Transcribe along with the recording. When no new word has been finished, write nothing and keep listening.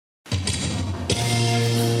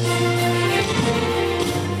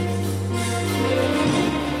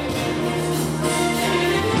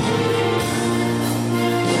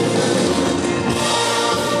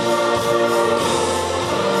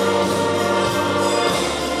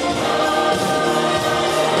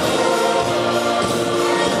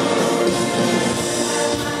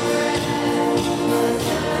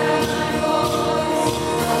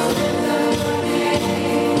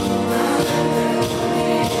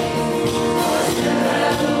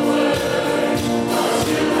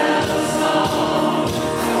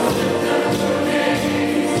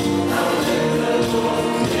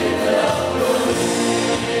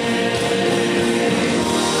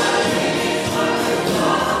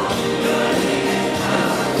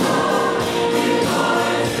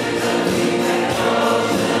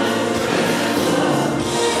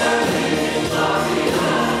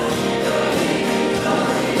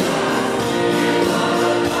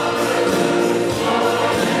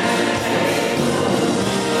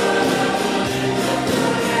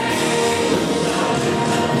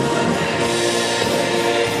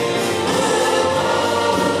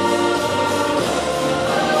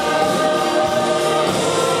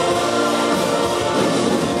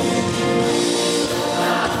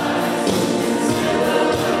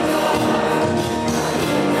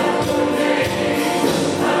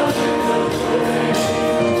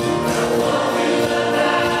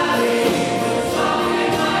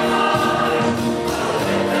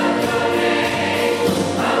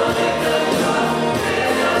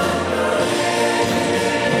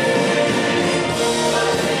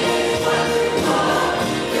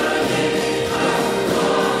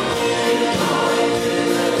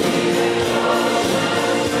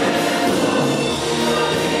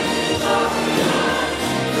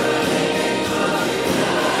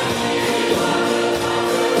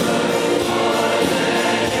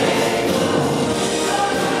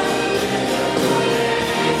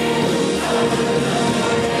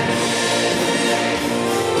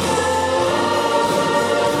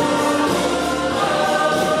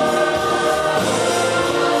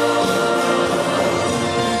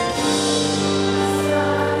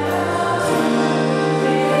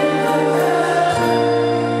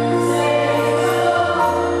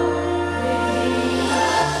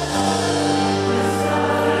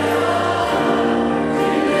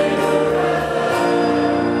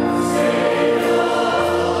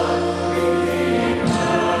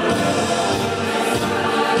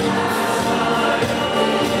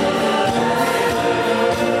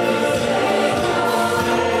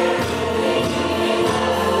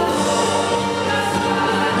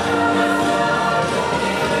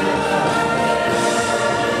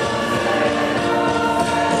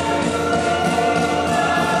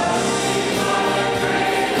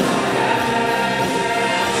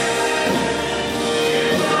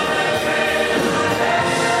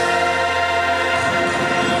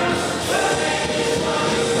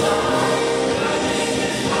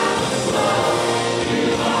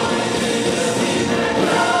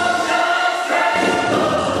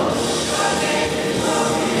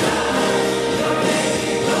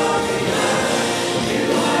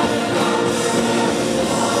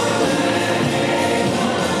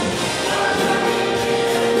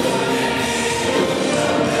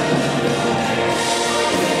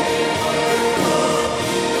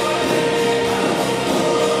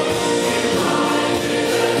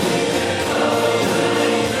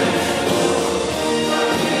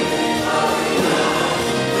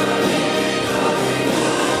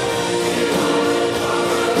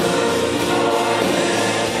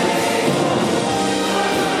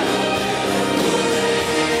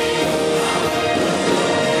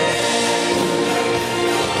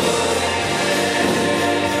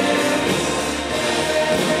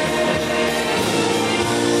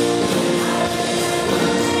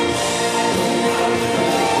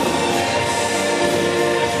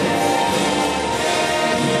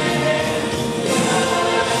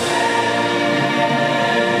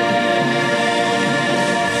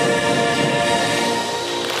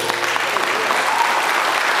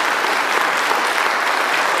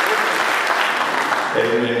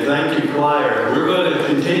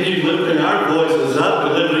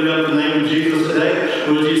lifting up the name of Jesus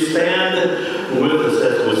today. Would you stand with us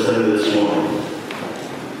as we sing this morning?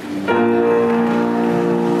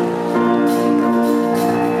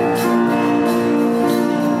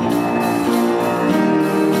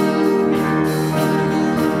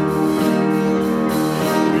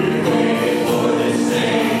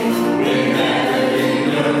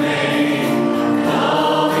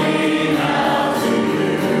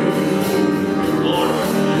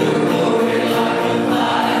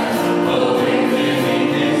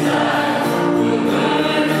 Will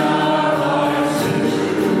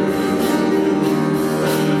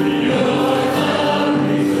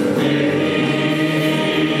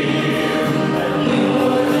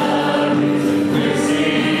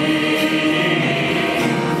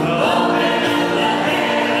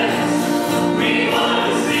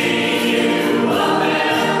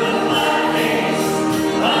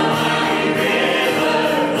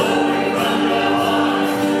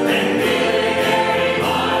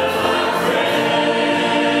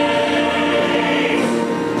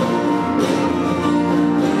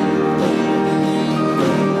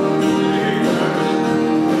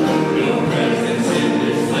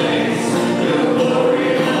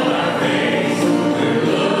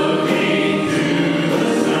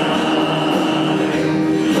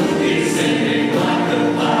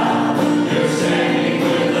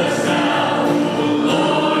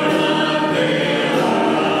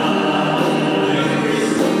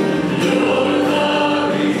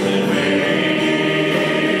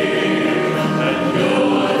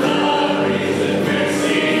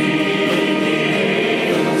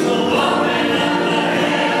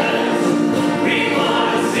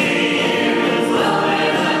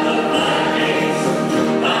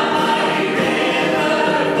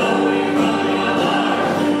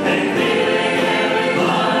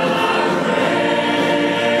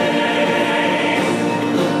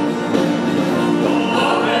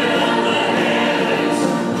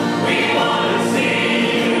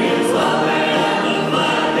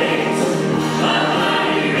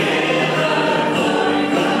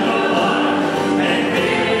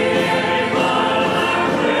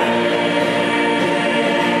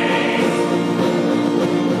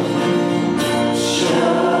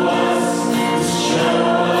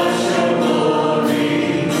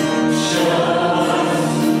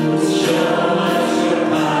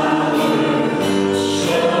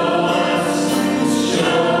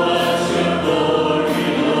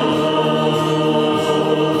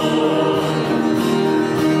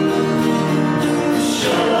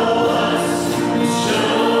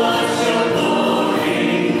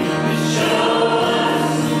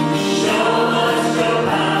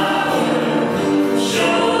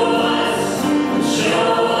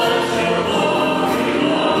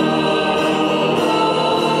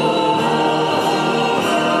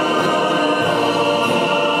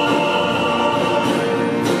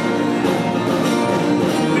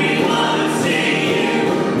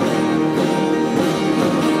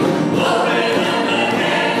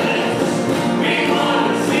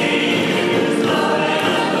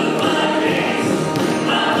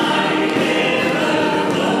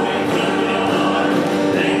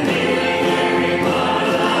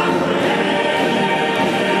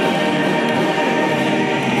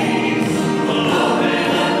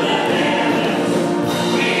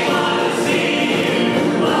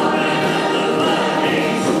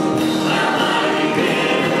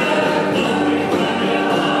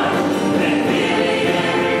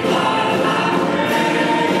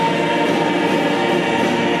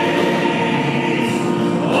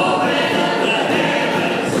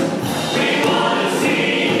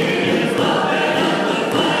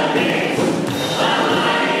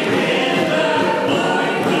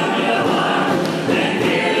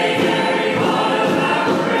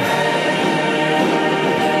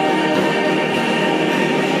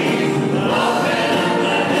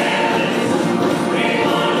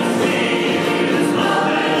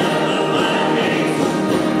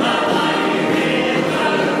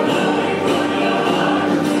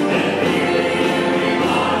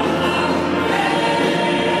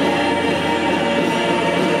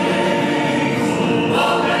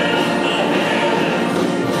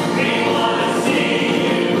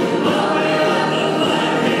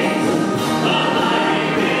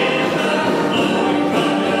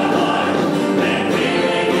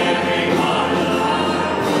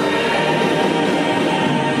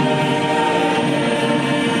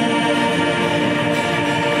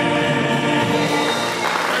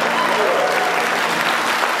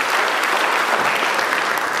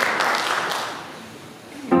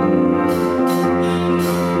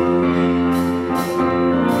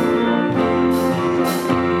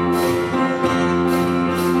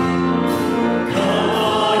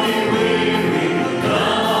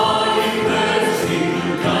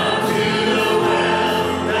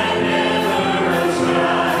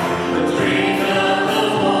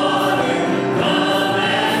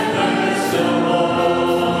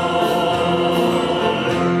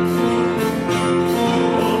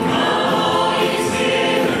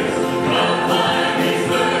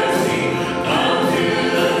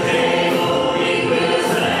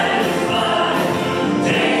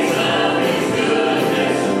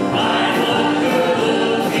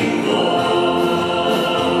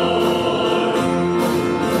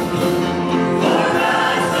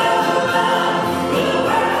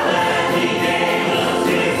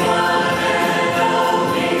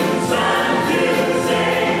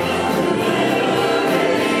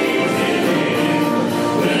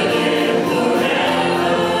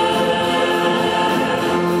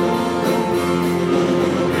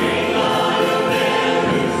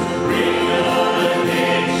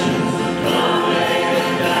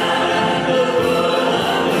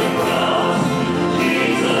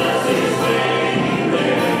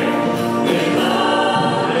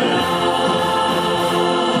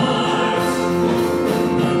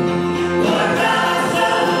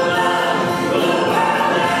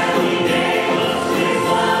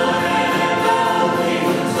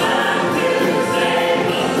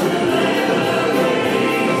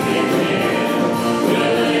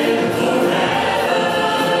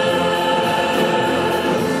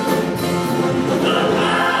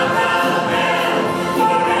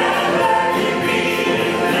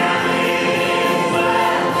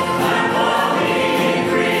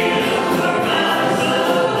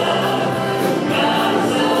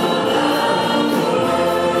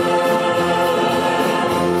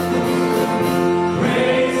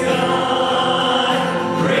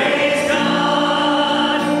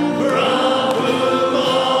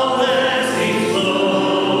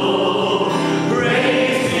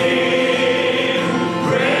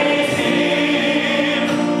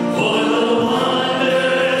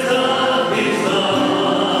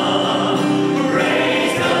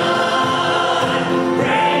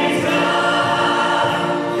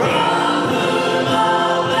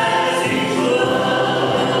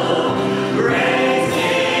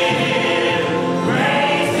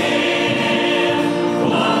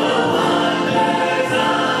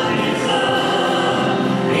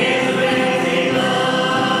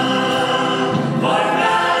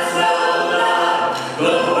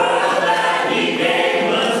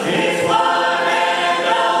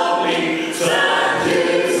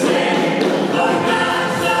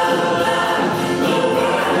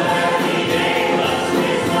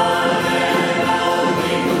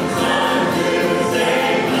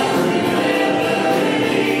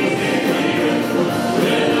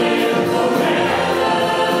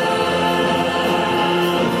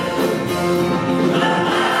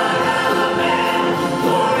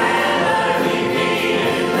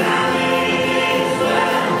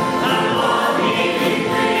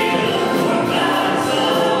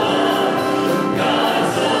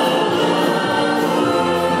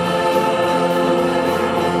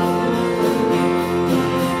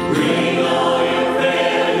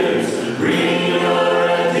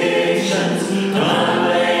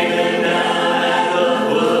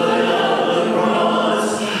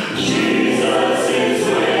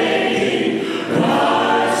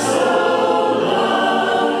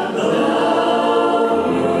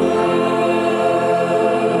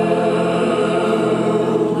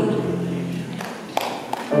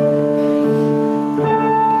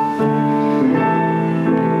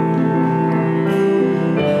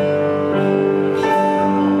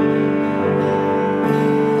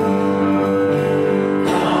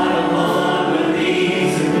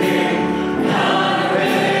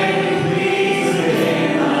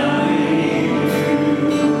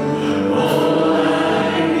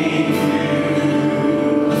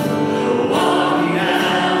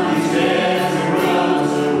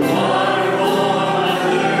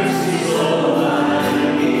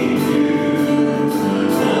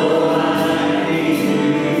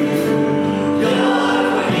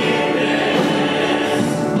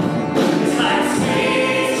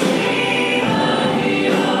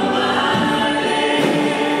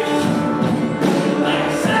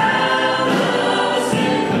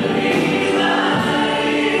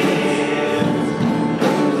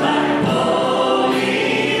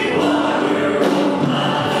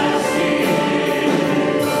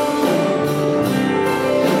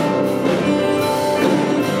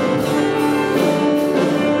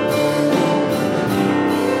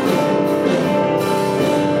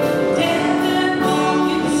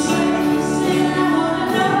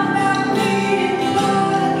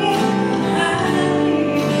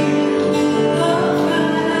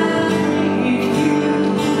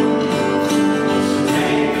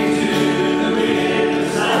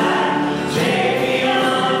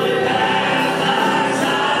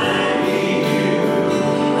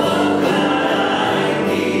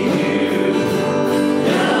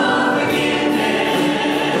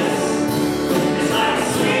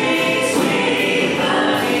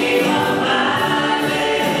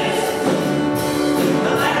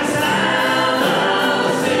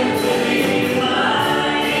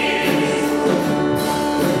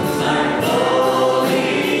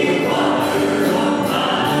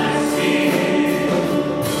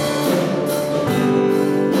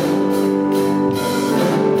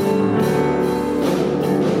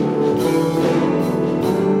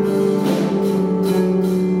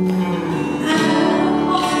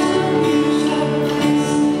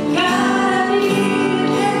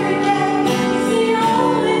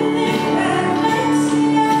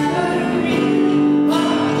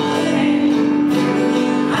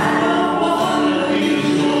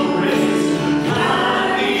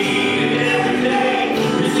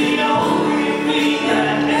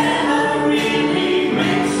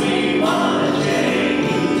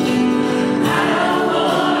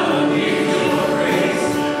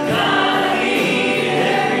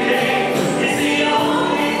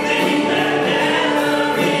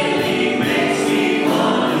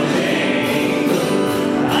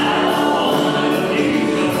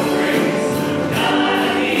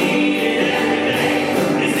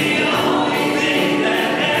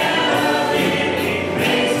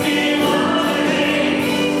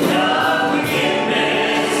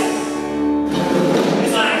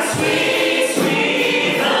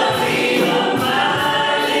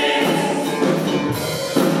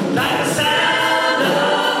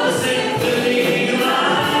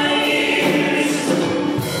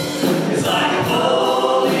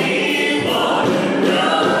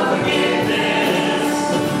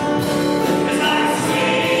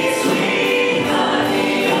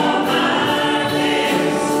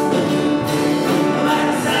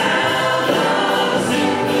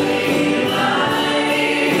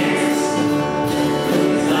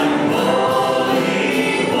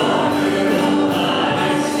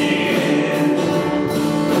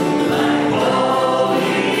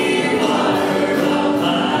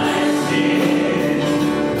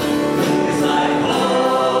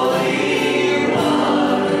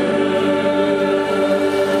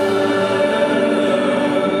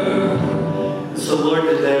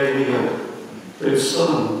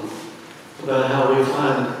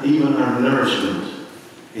even our nourishment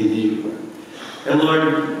in you. And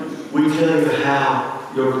Lord, we tell you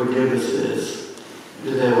how your forgiveness is.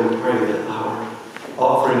 Today we pray that our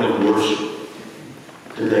offering of worship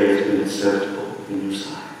today has been acceptable in your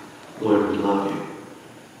sight. Lord, we love you.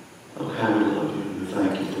 Oh, how we love you. And we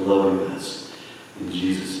thank you for loving us. In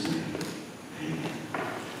Jesus' name, amen.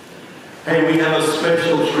 Hey, we have a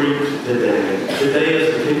special treat today. Today is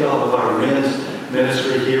the kickoff of our men's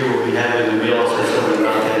ministry here. We'll be having a meal. I'll say something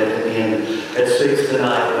about that at the end at 6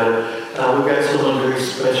 tonight. But we've got someone very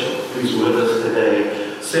special who's with us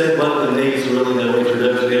today. Seth Buckland needs really no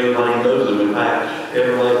introduction. Everybody knows him. In fact,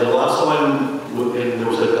 everybody knows. I saw him, and there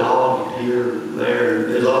was a dog here, there.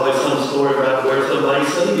 There's always some story about where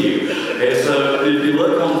somebody's seen you. And so if you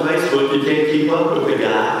look on Facebook, you can't keep up with the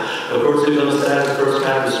guy. Of course, he was on the staff of First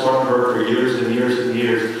Baptist Spartanburg for years and years and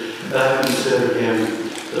years. I consider him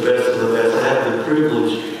the best of the best. I have the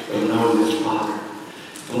privilege of knowing his father.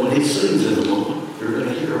 And when he sings in the moment, you're going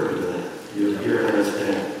to hear a bit of that. You'll hear how his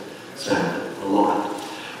dad sang a lot.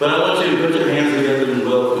 But I want you to put your hands together and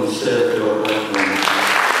welcome Seth to our platform.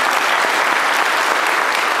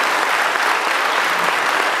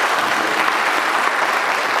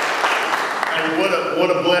 What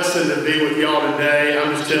a blessing to be with y'all today.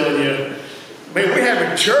 I'm just telling you, man, we have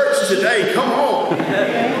a church today. Come on.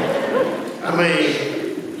 I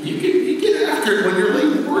mean, you get after it when you're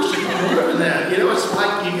leading worship. I'm loving that. You know, it's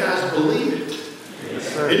like you guys believe it.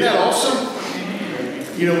 Isn't that awesome?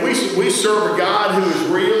 You know, we serve a God who is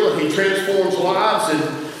real and he transforms lives,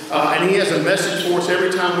 and he has a message for us every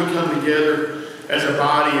time we come together as a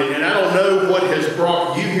body. And I don't know what has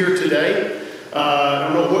brought you here today. I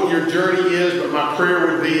don't know what your journey is, but my prayer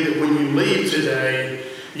would be that when you leave today,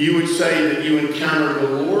 you would say that you encountered the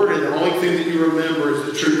Lord, and the only thing that you remember is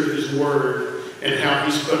the truth of his word and how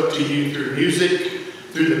he spoke to you through music,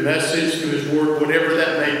 through the message, through his word, whatever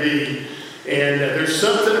that may be. And there's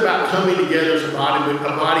something about coming together as a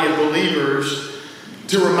body of believers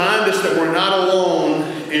to remind us that we're not alone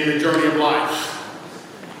in the journey of life.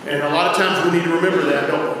 And a lot of times we need to remember that,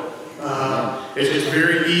 don't we? It's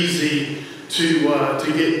very easy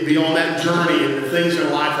to get beyond that journey and the things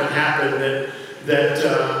in life that happen that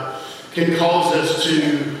can cause us to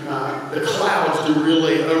the clouds to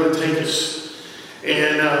really overtake us.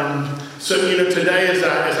 And so, you know, today as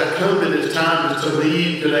I come to this time to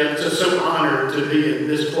lead today, I'm just so honored to be in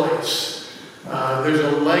this place. There's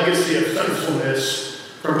a legacy of faithfulness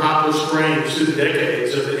from Poplar Springs through the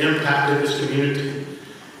decades of the impact of this community.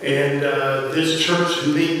 And this church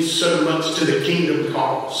means so much to the kingdom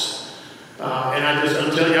cause. And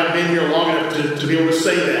I'm telling you, I've been here long enough to be able to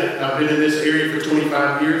say that. I've been in this area for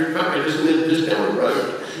 25 years. In fact, I just live just down the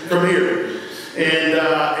road from here.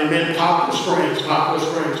 And then Poplar Springs.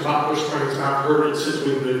 I've heard it since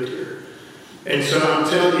we moved here. And so I'm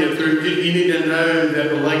telling you, you need to know that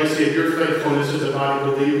the legacy of your faithfulness as a body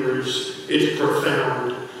of believers is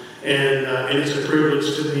profound. And it's a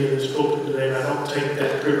privilege to be in this pulpit today, and I don't take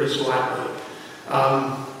that privilege lightly.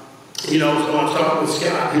 You know, I was talking with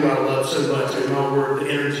Scott, who I love so much, and my word,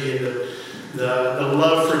 the energy and the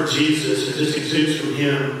love for Jesus, it just exudes from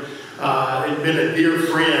him. And been a dear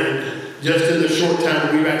friend just in the short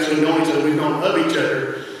time we've actually known each other. We've known of each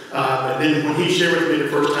other. But then when he shared with me the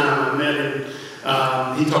first time I met him,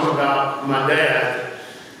 he talked about my dad.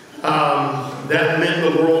 That meant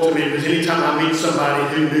the world to me, because anytime I meet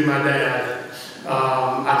somebody who knew my dad,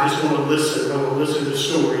 I just want to listen. I want to listen to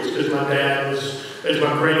stories, because my dad was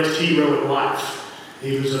my greatest hero in life.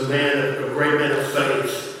 He was a great man of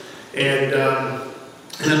faith. And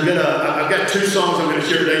I've got two songs I'm going to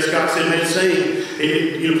share today. Scott said, man, sing.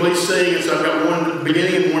 Please sing. And so I've got one at the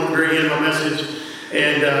beginning and one at the very end of my message.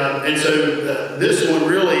 And so this one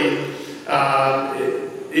really,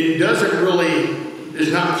 it doesn't really,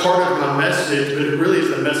 is not part of my message, but it really is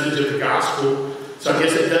the message of the gospel. So I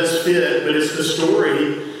guess it does fit, but it's the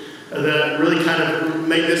story that really kind of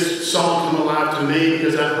made this song come alive to me,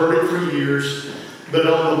 because I've heard it for years. But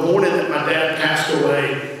on the morning that my dad passed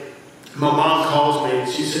away, my mom calls me and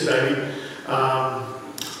she said, baby,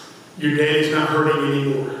 your daddy's not hurting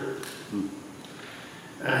anymore.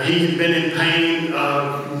 He had been in pain,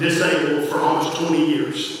 disabled for almost 20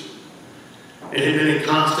 years. And had been in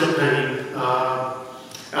constant pain.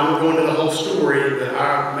 I won't go into the whole story, but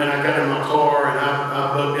I got in my car and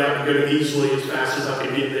I bugged out to go to Easley as fast as I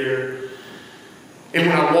could get there. And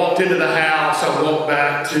when I walked into the house, I walked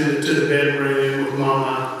back to the bedroom with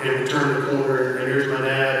Mama, and we turned the corner, and here's my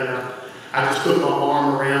dad, and I just put my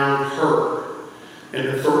arm around her, and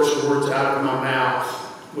the first words out of my mouth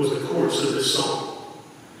was the chorus of this song.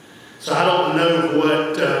 So I don't know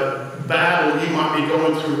what battle you might be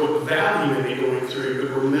going through, what valley you may be going through,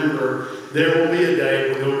 but remember, there will be a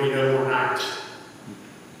day when there will be no more night.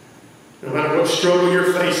 No matter what struggle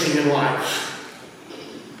you're facing in life,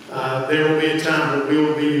 there will be a time when we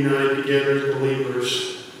will be united together as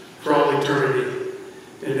believers for all eternity,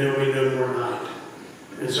 and there will be no more night.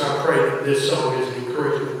 And so I pray that this song is an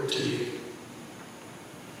encouragement to you.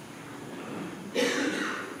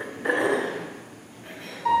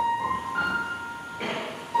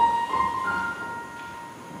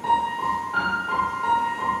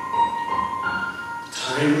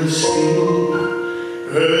 Timeless being,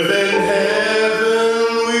 earth and heaven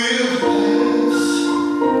will pass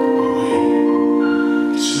away.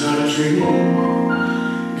 It's not a dream.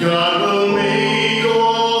 God will make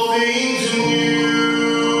all things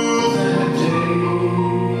new that day.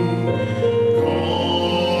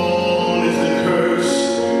 Gone is the curse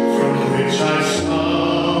from which I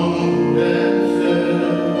stumbled and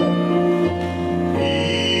fell.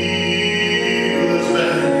 Evil is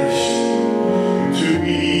banished to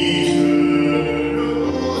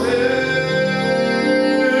eternal hell.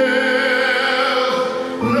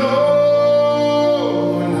 No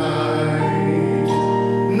more night,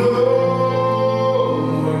 no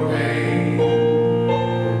more pain,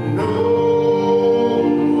 no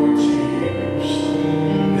more tears,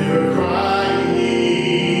 never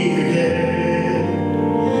crying again.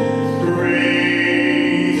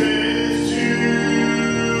 Praises to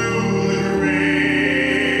the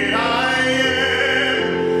great I am.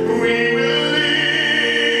 We will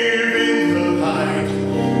live in the light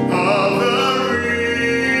of the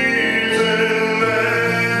risen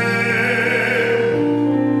Lamb.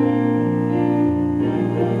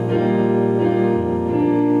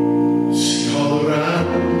 See all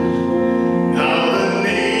around, now the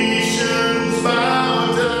nations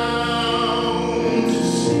bow down to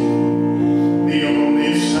sing. The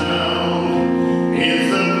only sound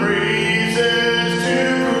is the praises to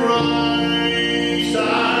Christ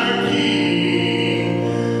our King.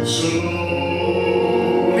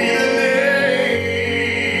 Slowly the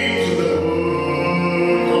names of the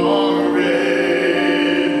book are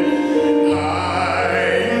read. I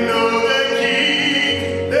know the King,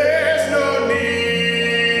 there's no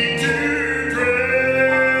need to dread.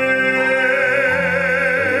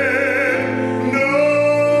 No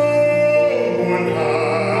more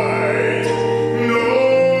night, no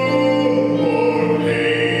more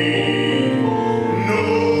pain, no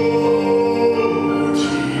more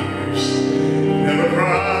tears, never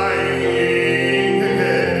crying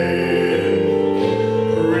again.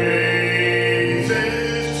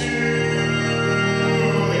 Praises to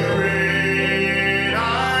the great I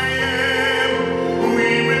am. We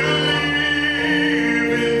will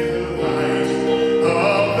live in the light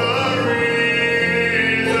of the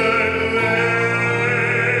risen Lamb.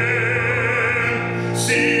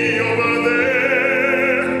 See over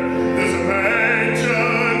there, there's a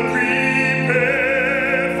mansion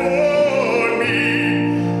prepared for me,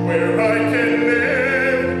 where I can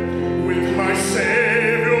live with my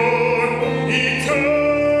Savior eternally.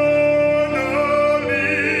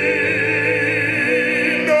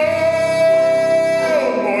 No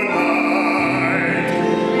more night,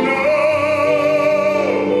 no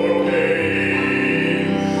more pain,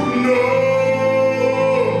 no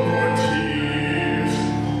more tears,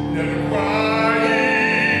 never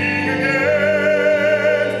crying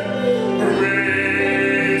again.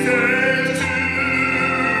 Praises to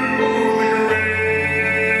the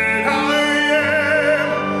great I am.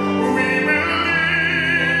 We will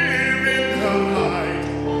live in the light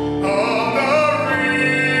of the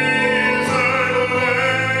risen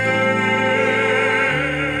Lamb.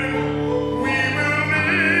 We will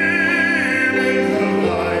live in the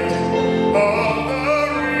light of the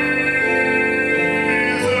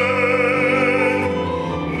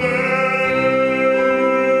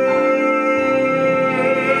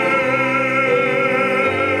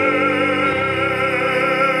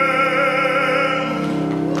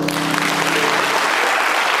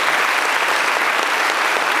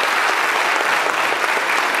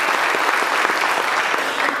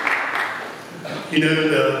You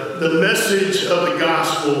know, the message of the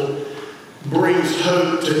gospel brings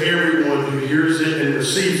hope to everyone who hears it and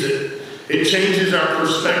receives it. It changes our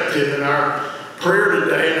perspective, and our prayer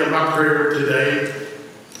today, and my prayer today,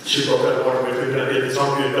 she brought that water with me, but I did. It's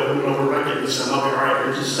all good. Don't worry about getting some. I'll be all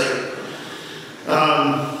right. Just saying.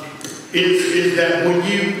 Is that when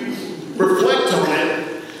you reflect on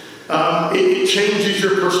it, it changes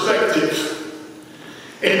your perspective.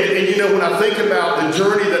 And you know, when I think about the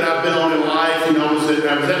journey that I've been on in life, you know, I was at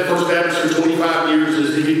First Baptist for 25 years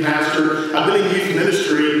as the youth pastor. I've been in youth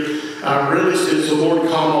ministry really since the Lord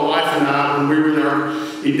called my wife and we were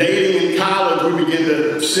in dating in college, we began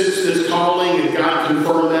to sense this calling, and God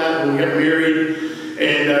confirmed that when we got married.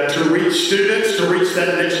 And to reach students, to reach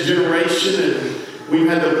that next generation. And we've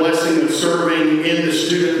had the blessing of serving in the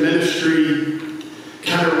student ministry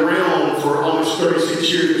kind of realm for almost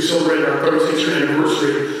 36 years. We celebrated our 36th year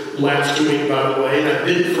anniversary last week, by the way, and I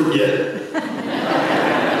didn't forget.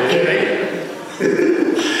 Okay?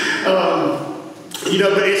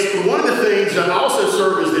 But it's one of the things. I also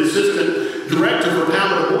serve as the assistant director for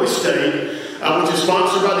Palmetto Boys State, which is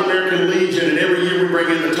sponsored by the American Legion, and every year we bring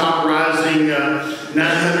in the top rising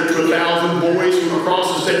 900 to 1,000 boys from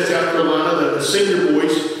across the state of South Carolina, the senior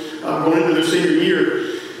boys going into their senior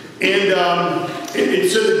year. And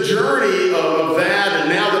so the journey of that, and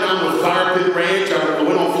now that I'm with Fire Pit Ranch, I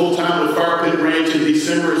went on full-time with Fire Pit Ranch in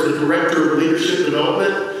December as the Director of Leadership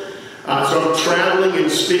Development. So I'm traveling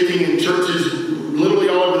and speaking in churches literally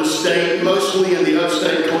all over the state, mostly in the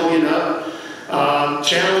upstate, Columbia up,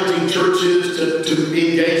 challenging churches to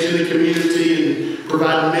engage in the community and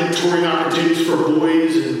provide mentoring opportunities for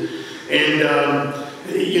boys.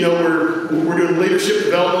 We're doing leadership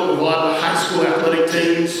development with a lot of the high school athletic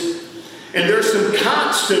teams. And there's some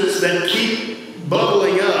constants that keep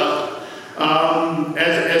bubbling up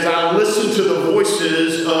as I listen to the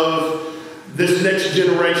voices of this next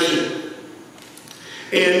generation.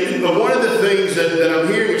 And one of the things that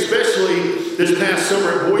I'm hearing, especially this past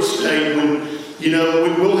summer at Boys State, when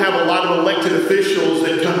we'll have a lot of elected officials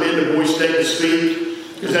that come into Boys State to speak,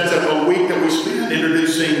 because that's a week that we spend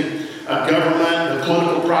introducing government, the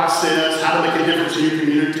political process, how to make a difference in your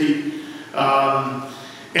community.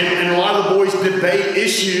 And a lot of the boys debate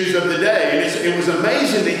issues of the day. And it was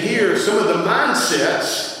amazing to hear some of the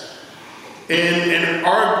mindsets and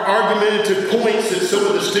argumentative points that some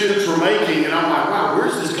of the students were making. And I'm like, wow,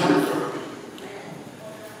 where's this coming from?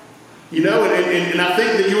 And I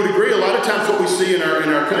think that you would agree, a lot of times what we see in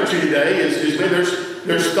our country today is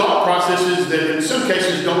there's thought processes that in some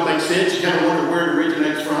cases don't make sense. You kind of wonder where it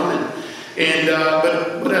originates from.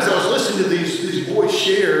 But as I was listening to these boys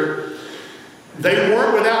share, they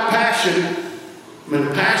weren't without passion. I mean,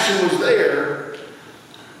 the passion was there,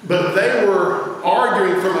 but they were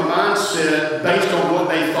arguing from a mindset based on what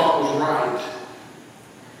they thought was right.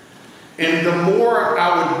 And the more I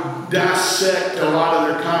would dissect a lot of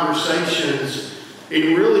their conversations,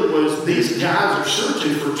 it really was these guys are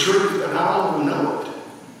searching for truth, but not all of them know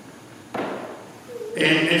it.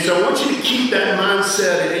 And so I want you to keep that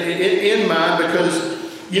mindset in mind, because,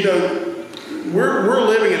 we're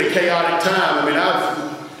living in a chaotic time. I mean,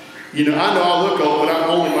 I know I look old, but I'm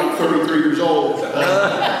only like 33 years old.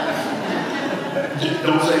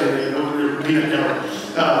 Don't say anything. Don't peanut gallery.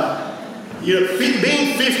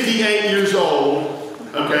 Being 58 years old,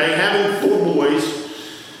 okay, having 4 boys.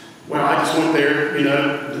 Well, I just went there, and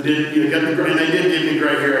they did give me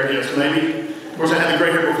gray hair, I guess, maybe. Of course, I had the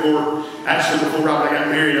gray hair before. Actually, before Robert I got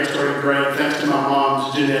married, I started gray. Thanks to my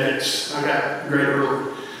mom's genetics, I got gray early.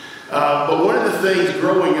 But one of the things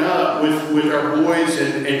growing up with our boys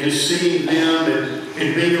and just seeing them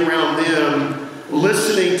and being around them,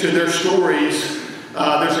 listening to their stories,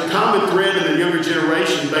 there's a common thread in the younger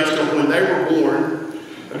generation based on when they were born,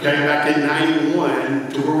 okay, back in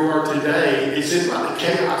 91 to where we are today. It seems like the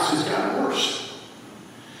chaos has gotten worse.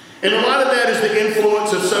 And a lot of that is the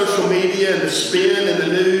influence of social media and the spin and the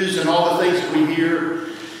news and all the things that we hear.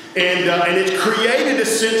 And it's created a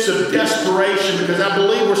sense of desperation, because I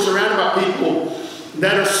believe we're surrounded by people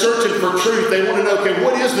that are searching for truth. They want to know, okay,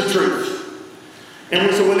 what is the truth?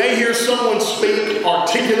 And so when they hear someone speak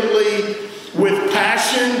articulately with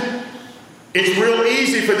passion, it's real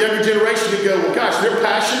easy for the younger generation to go, well, gosh, they're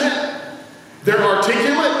passionate, they're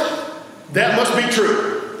articulate, that must be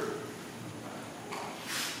true.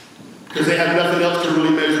 Because they have nothing else to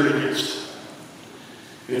really measure it against.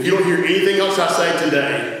 And if you don't hear anything else I say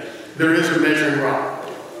today, there is a measuring rod.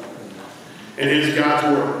 And it is God's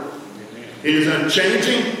Word. It is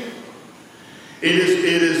unchanging. It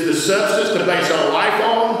is the substance to base our life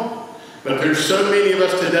on. But there's so many of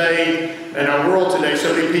us today, in our world today,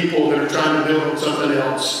 so many people that are trying to build on something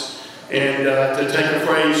else. And to take a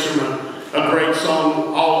phrase from a great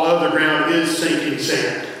song, all other ground is sinking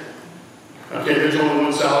sand. Okay, there's only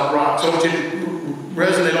one solid rock. So I want you to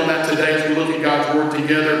resonate on that today as we look at God's Word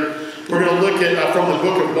together. We're going to look at from the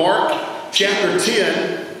book of Mark, chapter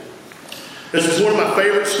 10. This is one of my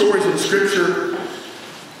favorite stories in Scripture.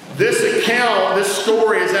 This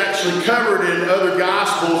story is actually covered in other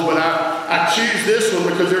Gospels, but I choose this one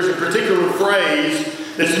because there's a particular phrase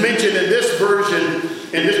that's mentioned in this version,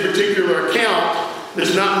 in this particular account,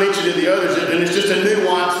 that's not mentioned in the others. And it's just a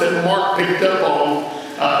nuance that Mark picked up on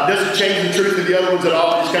Doesn't change the truth of the other ones at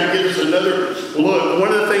all. Just kind of gives us another look.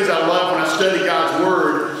 One of the things I love when I study God's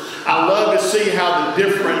Word, I love to see how the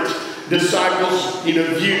different disciples,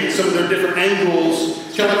 viewed some of their different angles,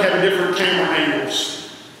 kind of like having different camera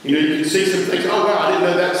angles. You can see some things. Oh wow, I didn't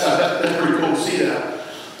know that side. That's pretty cool to see that.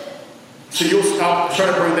 So I'll try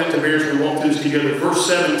to bring that to bear as we walk through this together. Verse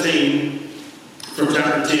 17 from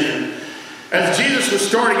chapter 10. As Jesus was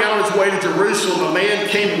starting out on his way to Jerusalem, a man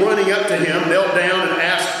came running up to him, knelt down, and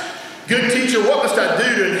asked, "Good teacher, what must I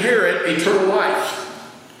do to inherit eternal life?"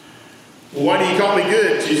 "Well, why do you call me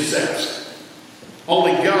good?" Jesus asked.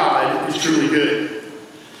 "Only God is truly good.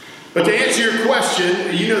 But to answer your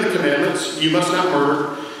question, you know the commandments. You must not murder.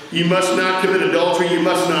 You must not commit adultery. You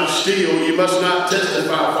must not steal. You must not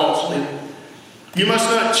testify falsely. You must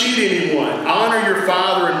not cheat anyone. Honor your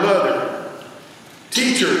father and mother."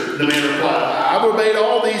 "Teacher," the man replied, "I've obeyed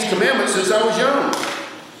all these commandments since I was young."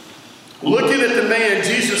 Looking at the man,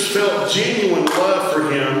 Jesus felt genuine love for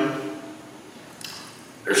him.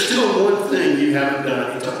 "There's still one thing you haven't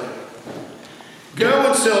done," he told him. "Go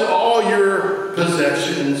and sell all your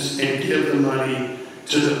possessions and give the money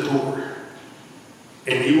to the poor,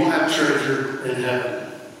 and you will have treasure in heaven.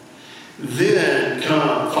 Then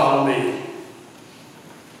come, follow me."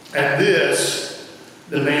 At this,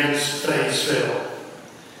 the man's face fell,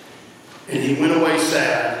 and he went away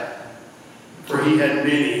sad, for he had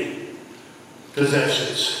many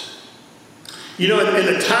possessions. In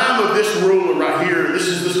the time of this ruler right here, this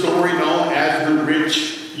is the story known as the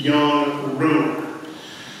rich young ruler.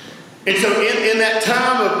 And so in that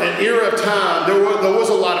time, of an era of time, there was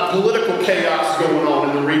a lot of political chaos going on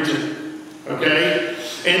in the region. Okay?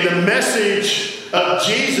 And the message of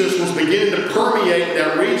Jesus was beginning to permeate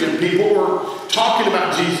that region. People were talking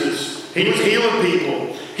about Jesus. He was healing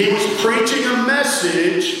people. He was preaching a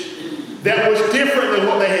message that was different than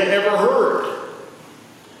what they had ever heard.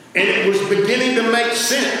 And it was beginning to make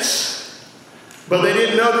sense. But they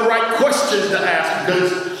didn't know the right questions to ask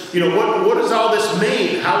because, what does all this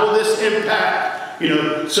mean? How will this impact?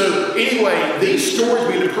 So anyway, these stories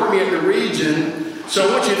begin to permeate the region. So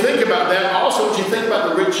I want you to think about that. I also want you to think about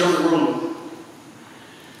the rich young ruler.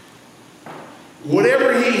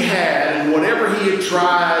 Whatever he had and whatever he had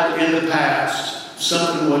tried in the past,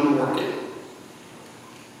 something wasn't working.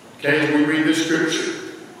 Okay, as we read this scripture.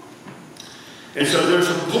 And so there's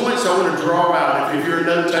some points I want to draw out. If you're a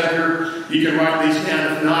note taker, you can write these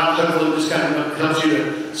down. If not, hopefully this kind of helps you to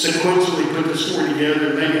sequentially put the story together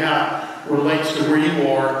and maybe how it relates to where you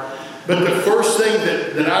are. But the first thing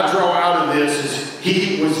that I draw out of this is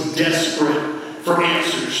he was desperate for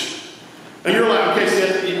answers. And you're like, okay,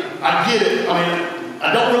 Seth, I get it.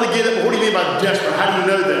 I don't really get it, but what do you mean by desperate? How do you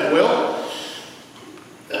know that? Well,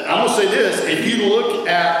 I'm going to say this. If you look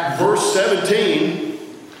at verse 17,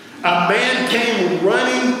 a man came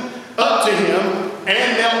running up to him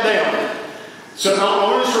and knelt down. So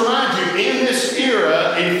I want to remind you, in this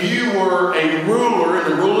era, if you were a ruler in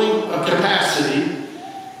the ruling capacity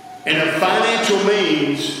and of financial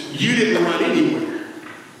means, you didn't run anywhere.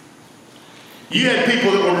 You had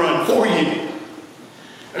people that would run for you.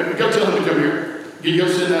 Go tell him to come here. You go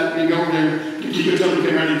sit down, you go over there, you go tell him to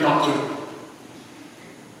come here and you talk to him.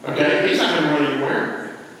 Okay? He's not going to run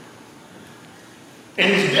anywhere.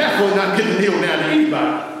 And he's definitely not going to kneel down to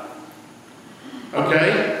anybody.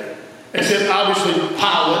 Okay? Except obviously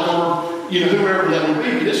Pilate or whoever that would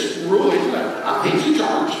be. This ruler, he's in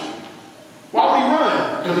charge. Why would he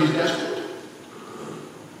run? Because he's desperate.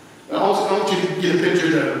 I want you to get a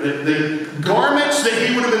picture of the garments that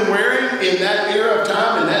he would have been wearing in that era of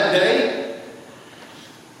time, in that day,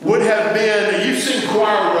 would have been, you've seen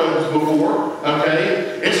choir robes before,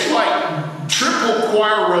 okay? It's like triple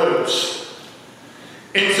choir robes.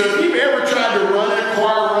 And so if you've ever tried to run in a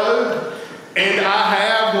choir robe, and I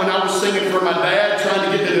have when I was singing for my dad,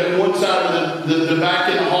 trying to get to that one side of the back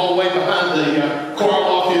in the hallway behind the choir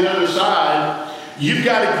loft to the other side, you've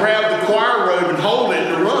got to grab the choir robe and hold it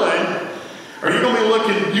to run, or you're going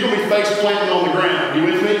to be face planting on the ground. You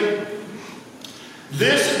with me?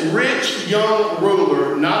 This rich young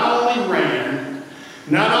ruler not only ran,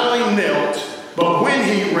 not only knelt, but when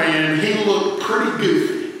he ran, he looked pretty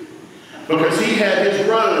goofy. Because he had his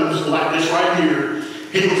robes like this right here.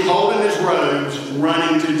 He was holding his robes,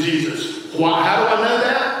 running to Jesus. Why? How do I know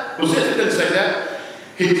that? Well, it doesn't say that.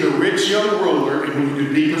 He was a rich young ruler, and when you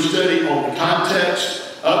do deeper study on the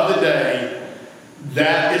context of the day,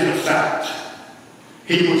 that is a fact.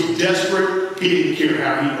 He was desperate. He didn't care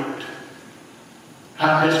how he looked.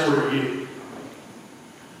 How desperate are you?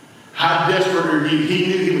 How desperate are you? He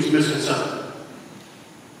knew he was missing something.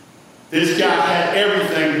 This guy had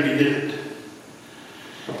everything that he didn't.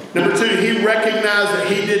 Number two, he recognized that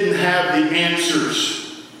he didn't have the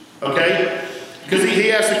answers. Okay? Because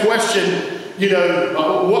he asked the question,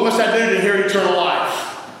 what must I do to inherit eternal life?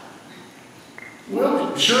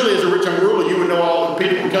 Well, surely as a rich young ruler, you would know all the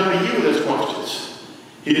people who come to you with those questions.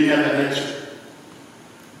 He didn't have that answer.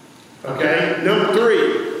 Okay? Number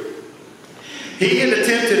three, he had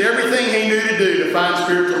attempted everything he knew to do to find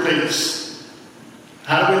spiritual peace.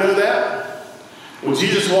 How do we know that? Well,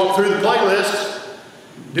 Jesus walked through the playlist.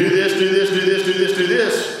 Do this, do this, do this, do this, do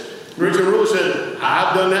this. The rich young ruler said,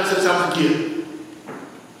 I've done that since I was a kid.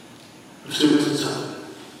 I'm still missing something.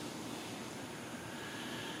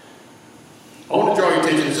 I want to draw your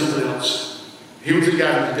attention to something else. He was a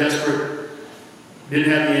guy who was desperate,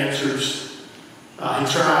 didn't have the answers. He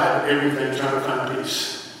tried everything, trying to find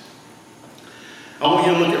peace. I want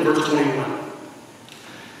you to look at verse 21.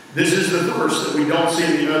 This is the verse that we don't see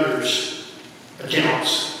in the others'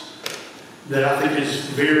 accounts that I think is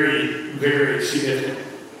very, very significant.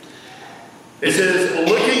 It says,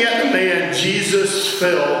 looking at the man, Jesus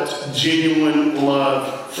felt genuine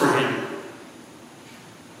love for him.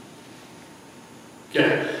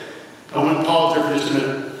 Okay, I want to pause there for just a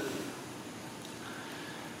minute.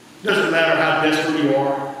 It doesn't matter how desperate you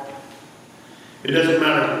are. It doesn't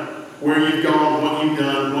matter where you've gone, what you've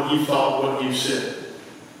done, what you thought, what you said.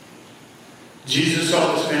 Jesus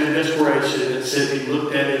saw this man in desperation and said he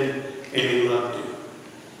looked at him and he loved him.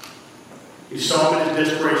 He saw him in his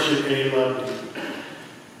desperation and he loved him.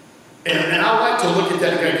 And I like to look at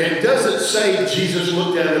that and go, okay, it doesn't say Jesus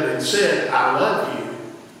looked at him and said, I love you.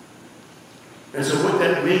 And so what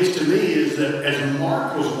that means to me is that as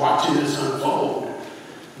Mark was watching this unfold,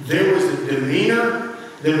 there was a demeanor,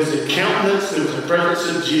 there was a countenance, there was a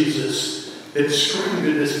presence of Jesus that screamed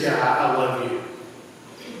at this guy, I love you.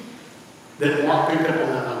 That Mark picked up on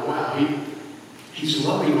that, like, wow, he's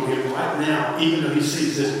loving on him right now, even though he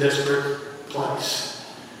sees this desperate place.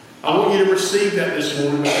 I want you to receive that this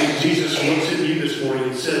morning. Because Jesus looks at you this morning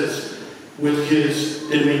and says, with his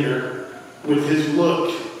demeanor, with his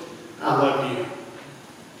look, I love you.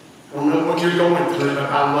 I don't know what you're going through, but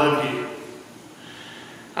I love you.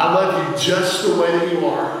 I love you just the way that you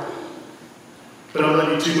are. But I love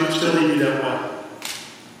you too much to leave you that way.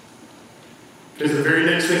 Because the very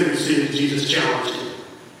next thing we see is Jesus challenged him.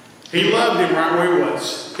 He loved him right where he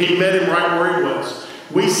was. He met him right where he was.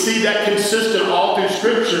 We see that consistent all through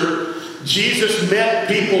Scripture. Jesus met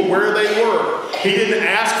people where they were. He didn't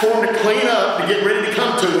ask for them to clean up, to get ready to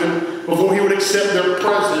come to him before he would accept their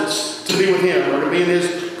presence to be with him or to be in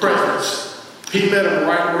his presence. He met them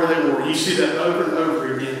right where they were. You see that over and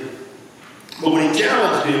over again. But when he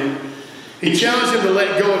challenged him to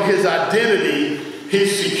let go of his identity,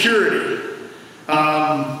 his security,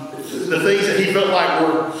 the things that he felt like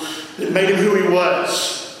that made him who he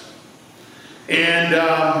was. And,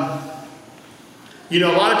 a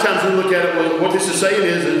lot of times we look at it, well, what this is saying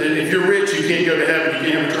is that if you're rich, you can't go to heaven,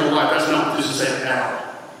 you can't have eternal life. That's not what this is saying at all.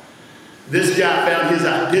 This guy found his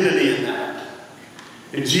identity in that.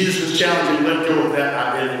 And Jesus was challenging him, let go of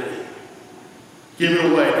that identity. Give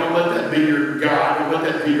it away. Don't let that be your God. Don't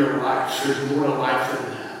let that be your life. There's more to life than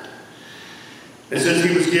that. It says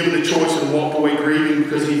he was given the choice and walked away grieving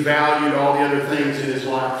because he valued all the other things in his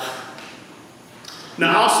life.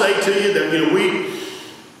 Now, I'll say to you that,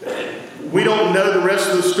 we don't know the rest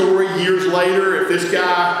of the story years later. If this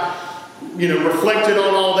guy, reflected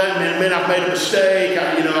on all that, man, I've made a mistake.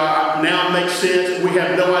 Now it makes sense. We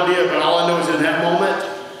have no idea, but all I know is in that moment,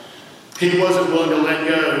 he wasn't willing to let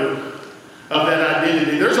go of that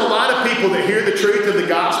identity. There's a lot of people that hear the truth of the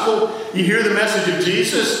gospel. You hear the message of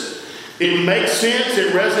Jesus. It makes sense.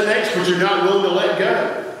 It resonates, but you're not willing to let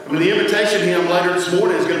go. The invitation hymn later this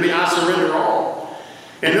morning is going to be, I surrender all.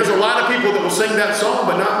 And there's a lot of people that will sing that song,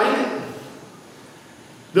 but not mean it.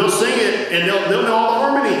 They'll sing it, and they'll know all the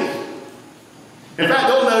harmony. In fact,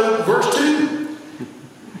 they'll know verse 2.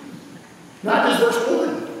 Not just verse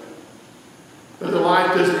 1. But the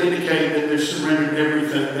life doesn't indicate that they're surrendered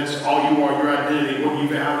everything. That's all you are, your identity, what you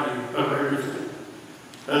value of everything,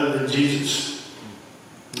 other than Jesus.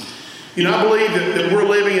 I believe that we're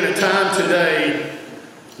living in a time today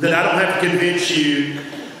that I don't have to convince you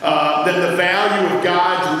that the value of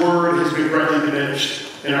God's Word has been greatly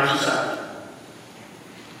diminished in our society.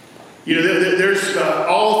 There's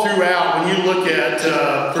all throughout, when you look at,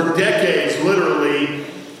 for decades, literally,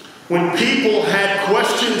 when people had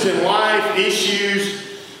questions in life, issues,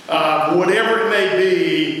 whatever it may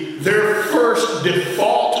be, their first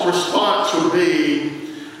default response would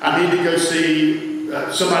be, I need to go see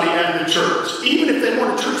somebody at the church, even if they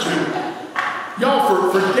weren't a church member.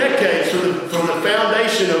 Y'all, for decades, from the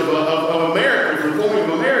foundation of America, from the forming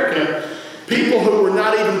of America, People who were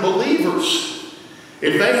not even believers,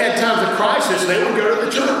 if they had times of crisis, they would go to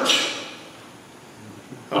the church.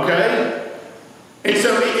 Okay? And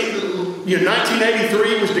so,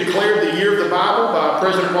 1983 was declared the year of the Bible by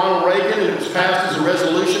President Ronald Reagan, and it was passed as a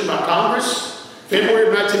resolution by Congress, February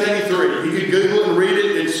of 1983. You can Google it and read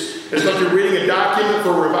it. It's like you're reading a document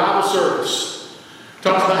for a revival service. It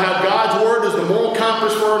talks about how God's Word is the moral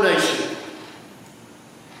compass for our nation.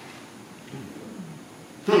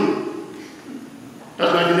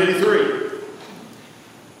 That's 1983.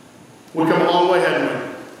 We've come a long way,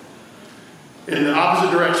 haven't we? In the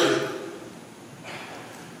opposite direction.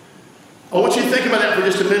 I want you to think about that for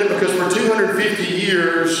just a minute, because for 250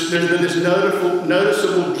 years, there's been this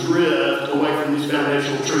noticeable drift away from these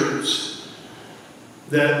foundational truths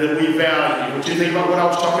that we value. I want you to think about what I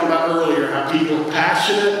was talking about earlier, how people are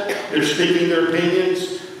passionate, they're speaking their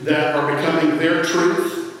opinions that are becoming their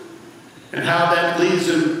truth, and how that leaves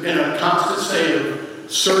them in a constant state of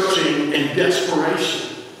searching and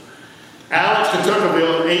desperation. Alex de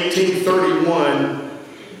Tocqueville in 1831,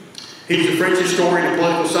 he was a French historian and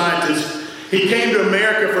political scientist. He came to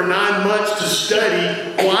America for 9 months to study,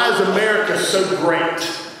 why is America so great?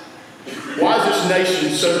 Why is this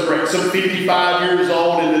nation so great? Some 55 years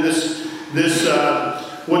old into this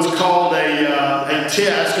what's called a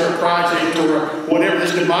test or a project or whatever,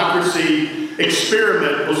 this democracy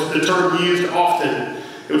experiment was the term used often.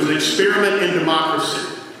 It was an experiment in democracy,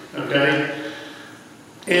 okay?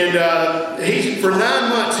 And for 9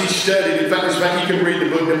 months he studied. In fact, you can read the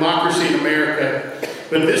book Democracy in America.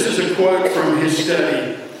 But this is a quote from his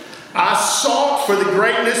study. I sought for the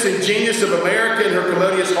greatness and genius of America in her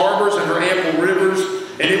commodious harbors and her ample rivers,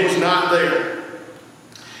 and it was not there.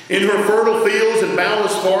 In her fertile fields and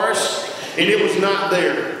boundless forests, and it was not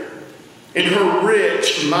there. In her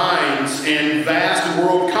rich mines and vast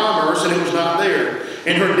world commerce, and it was not there.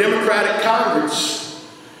 In her democratic Congress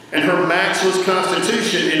and her matchless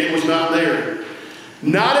Constitution, and it was not there.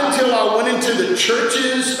 Not until I went into the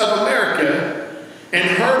churches of America and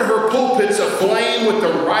heard her pulpits aflame with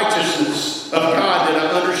the righteousness of God did I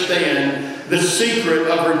understand the secret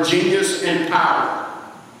of her genius and power.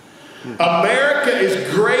 America is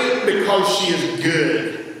great because she is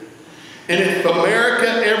good. And if America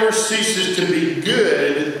ever ceases to be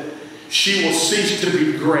good, she will cease to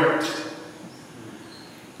be great.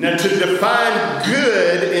 Now, to define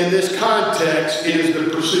good in this context is the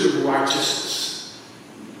pursuit of righteousness.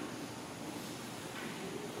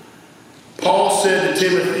 Paul said to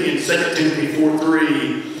Timothy in 2 Timothy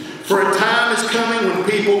 4:3, for a time is coming when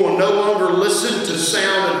people will no longer listen to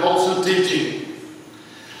sound and wholesome teaching.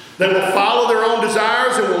 They will follow their own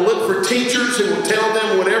desires and will look for teachers who will tell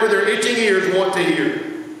them whatever their itching ears want to hear.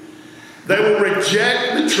 They will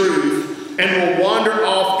reject the truth and will wander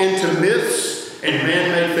off into myths and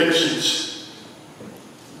man-made fictions.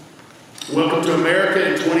 Welcome to America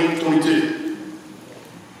in 2022.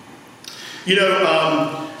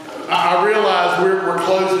 I realize we're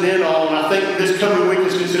closing in on, I think this coming week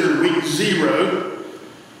is considered week 0.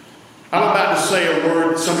 I'm about to say a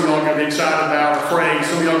word that some of y'all are going to be excited about, or phrase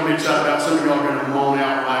some of y'all are going to be excited about, some of y'all are going to moan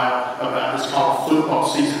out loud about. It's called football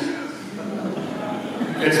season.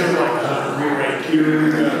 And so we're like, great, here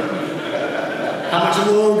we go. How much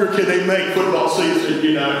longer can they make football season,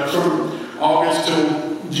 from August till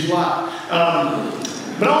July?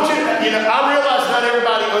 But I want you to, I realize not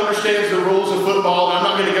everybody understands the rules of football, and I'm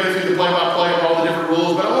not going to go through the play-by-play of all the different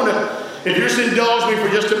rules, but I want to, if you'll just indulge me for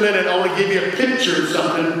just a minute, I want to give you a picture of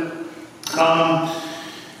something. And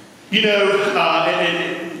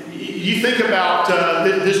you think about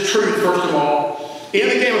this truth, first of all. In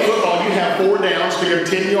the game of football, you have 4 downs to go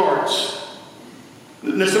 10 yards.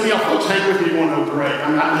 Now, some of y'all folks hang with me, you want to know, great,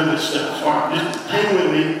 I'm not doing this stuff. All right, just hang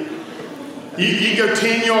with me. You go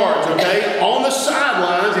 10 yards, okay? On the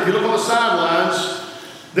sidelines, if you look on the sidelines,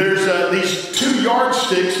 there's these 2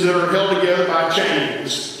 yardsticks that are held together by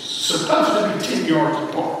chains. Supposed to be 10 yards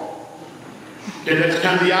apart. Okay, that's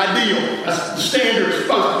kind of the ideal. That's the standard it's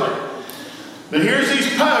supposed to be. But here's these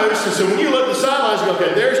posts, and so when you look at the sidelines, you go,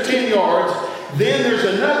 okay, there's 10 yards. Then there's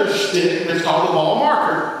another stick that's called a ball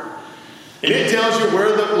marker. And it tells you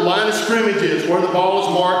where the line of scrimmage is, where the ball is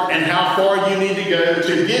marked, and how far you need to go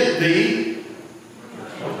to get the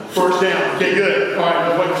first down. Okay, good. All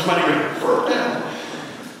right, wait for somebody to go. First down.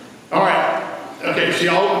 All right. Okay,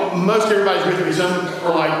 so most everybody's with me. Some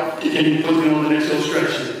are like, can you put me on the next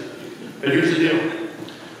illustration? But here's the deal.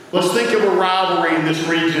 Let's think of a rivalry in this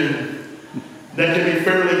region that can be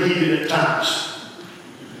fairly heated at times.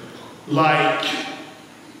 Like,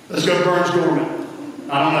 let's go Burns Gorman.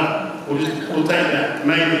 I don't know. We'll take that.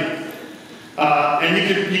 Maybe. And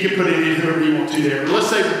you can put in whoever you want to there. But let's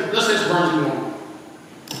say it's Burns and Norman.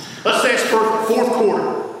 Let's say it's fourth quarter.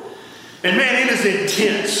 And man, it is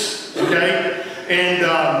intense, okay? And,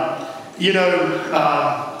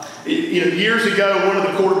 years ago, one of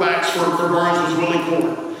the quarterbacks for Burns was Willie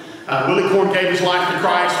Corn. Willie Corn gave his life to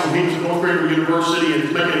Christ when he was at North Greenville University and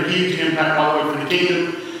is making a huge impact all the way for the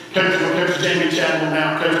kingdom. Coach Jamie Chadwell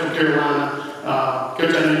now, coach from Carolina.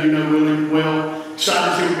 Coach, I know you know Willie well. Excited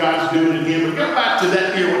to see what God's doing in him. But go back to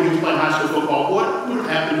that year when he was playing high school football. What would have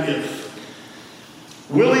happened if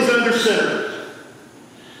Willie's under center?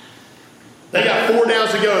 They got 4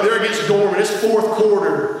 downs to go. They're against Gorman. It's fourth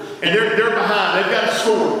quarter. And they're behind. They've got to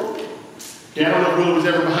score. Okay, I don't know if Willie was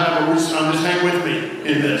ever behind, but just hang with me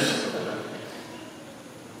in this.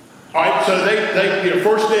 All right, so they get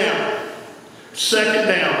first down, second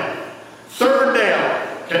down, third down.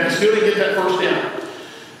 Okay, they still didn't get that first down.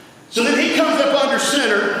 So then he comes up under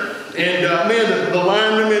center, and man, the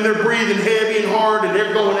linemen, man, they're breathing heavy and hard, and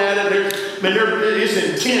they're going at it. It's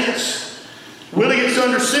intense. Willie gets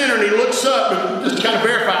under center, and he looks up and just kind of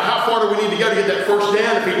verify how far do we need to go to get that first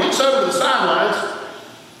down. If he looks over to the sidelines,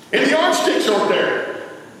 and the arm sticks aren't there.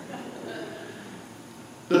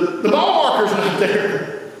 The ball marker's not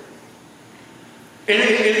there.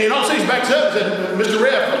 And all of a sudden he backs up and says, Mr.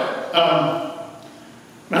 Ref,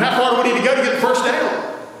 now how far do we need to go to get the first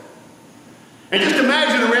down? And just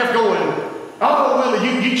imagine the ref going, oh,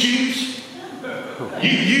 Willie, you choose.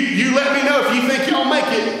 You let me know if you think y'all make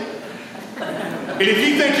it. And if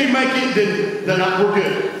you think you make it, then we're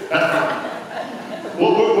good. That's fine.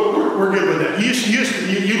 We're good with that.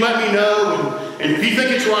 You let me know, and if you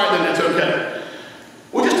think it's right, then that's okay.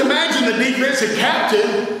 Well, just imagine the defensive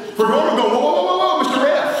captain for Norman going, whoa, Mr.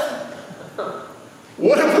 Ref.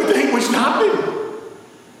 What if we think we stop him?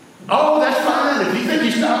 Oh, that's fine. If you think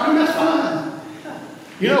you stop him, that's fine.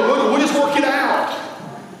 We'll just work it out.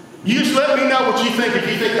 You just let me know what you think if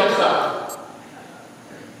you think I'll stop him.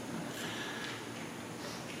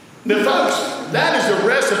 Now, folks, that is a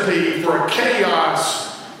recipe for a chaos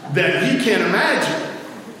that you can't imagine.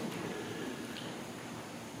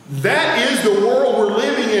 That is the world we're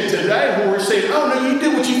living in today, where we're saying, oh, no, you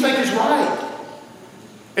do what you think is right.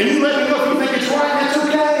 And you let me know if you think it's right, that's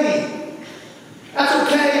okay. That's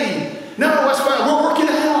okay. No, that's fine. We'll work it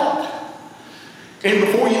out. And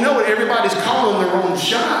before you know it, everybody's calling their own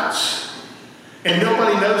shots. And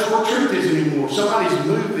nobody knows what truth is anymore. Somebody's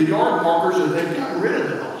moved the yard markers and they've gotten rid of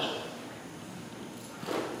those.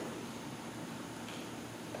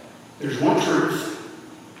 There's one truth.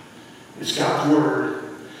 It's God's Word,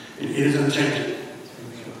 and it is unchanging.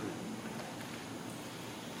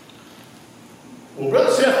 Well,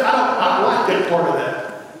 Brother Seth, I don't like that part of that.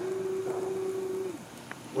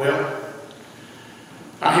 Well,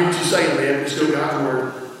 I hear what you're saying, man, but it's still God's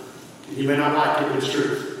Word. And you may not like it, but it's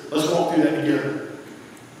truth. Let's walk through that together.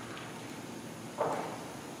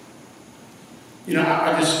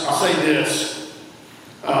 I'll say this.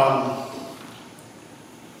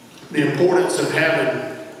 The importance of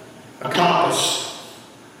having a compass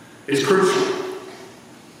is crucial.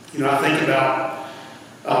 I think about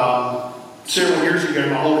several years ago,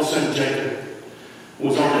 my oldest son, Jacob,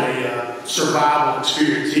 was on a survival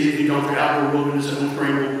experience. He'd gone through outdoor wilderness at North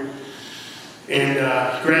Greenville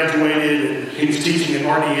and graduated, and he was teaching at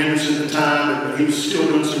R.D. Anderson at the time, and he was still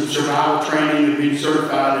doing some survival training and being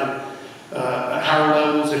certified at higher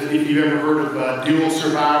levels. If you've ever heard of Dual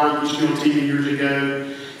Survivor, it used to be on TV years ago.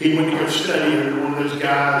 He went to go study under one of those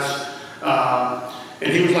guys,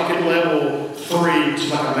 and he was like at level 3, which is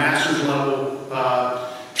like a master's level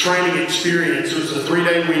training experience. It was a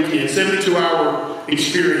 3-day weekend, 72-hour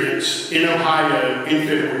experience in Ohio in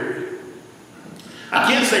February.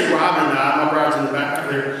 I can't say Robin and I, my bride's in the back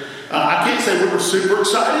there, I can't say we were super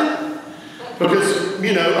excited because,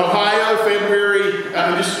 Ohio, February,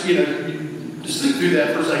 just think through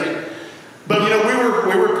that for a second. But,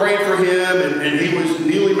 we were praying for him, and he was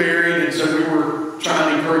newly married, and so we were trying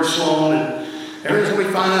to encourage Sloan, and everything's going to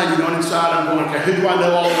be fine. And inside, I'm going, okay, who do I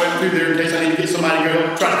know all the way through there in case I need to get somebody to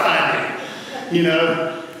go try to find me?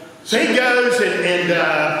 So he goes,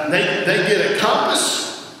 and they get a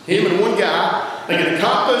compass, him and one guy. They get a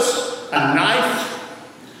compass, a knife,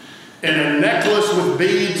 and a necklace with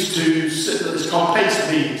beads it's called pace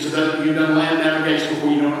beads, so that you've done land navigation before,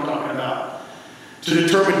 you know what I'm talking about. To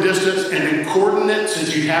determine distance and then coordinates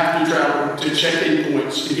that you have to travel to check-in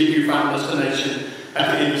points to get to your final destination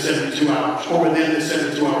at the end of 72 hours or within the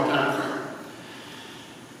 72-hour time frame.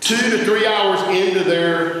 2 to 3 hours into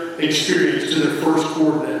their experience, to their first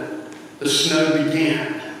coordinate, the snow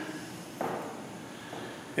began.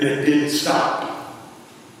 And it didn't stop.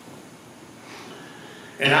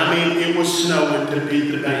 And I mean, it was snowing to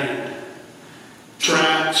beat the band.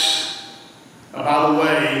 Tracks. By the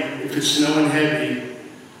way, if it's snowing heavy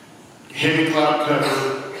cloud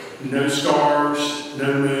cover, no stars,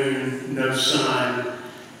 no moon, no sun.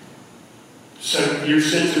 So your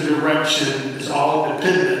sense of direction is all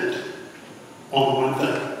dependent on one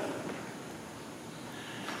thing.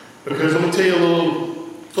 Because let me tell you a little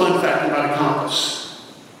fun fact about a compass.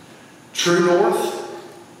 True north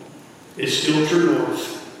is still true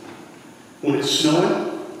north. When it's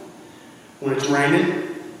snowing, when it's raining,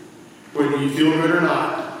 whether you feel good or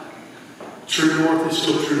not, true north is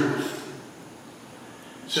still true north.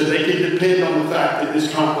 So they can depend on the fact that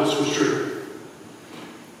this compass was true.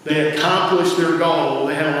 They accomplished their goal.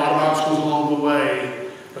 They had a lot of obstacles along the way,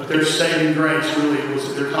 but their saving grace really was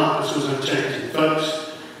that their compass was unchanging. Folks,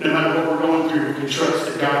 no matter what we're going through, we can trust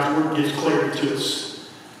that God's word gives clarity to us.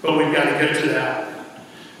 But we've got to go to that.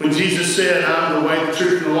 When Jesus said, I'm the way, the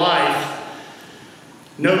truth, and the life,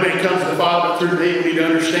 no man comes to the Father but through me. We need to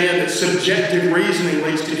understand that subjective reasoning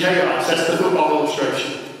leads to chaos. That's the football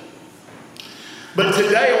illustration. But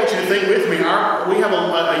today, I want you to think with me. We have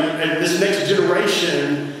this next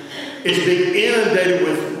generation is being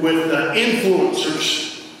inundated with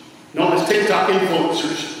influencers, known as TikTok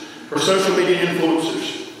influencers or social media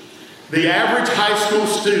influencers. The average high school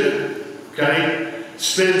student,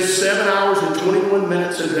 spends 7 hours and 21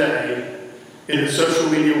 minutes a day in the social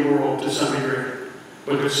media world to some degree.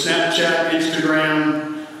 Whether it's Snapchat,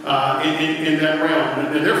 Instagram, in that realm.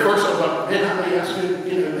 And their first I was like, man, how many I spend,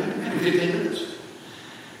 maybe 15 minutes.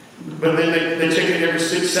 But then they check it every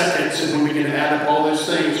 6 seconds, and when we can add up all those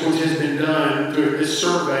things, which has been done through this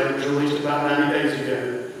survey that was released about 90 days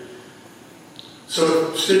ago.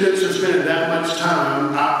 So if students are spending that much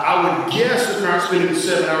time, I would guess that they're not spending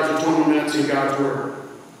 7 hours and 21 minutes in God's Word.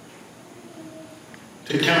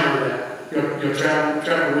 To counter that, you'll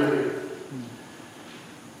travel with me.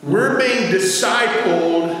 We're being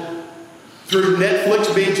discipled through Netflix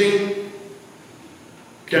binging,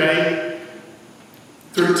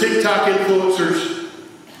 through TikTok influencers,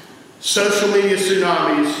 social media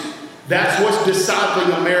tsunamis. That's what's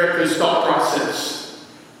discipling America's thought process.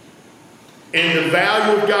 And the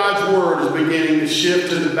value of God's Word is beginning to shift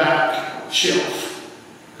to the back shelf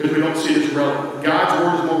because we don't see it as relevant. God's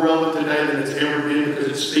Word is more relevant today than it's ever been because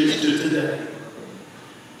it speaks to today.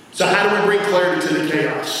 So how do we bring clarity to the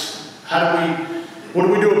chaos? What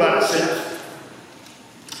do we do about it, Seth?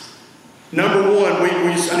 Number one, I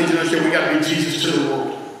need to understand we got to be Jesus to the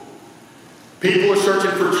world. People are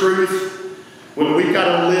searching for truth. Well, we've got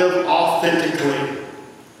to live authentically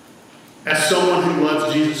as someone who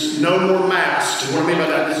loves Jesus. No more masks. What I mean by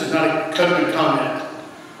that, this is not a COVID comment.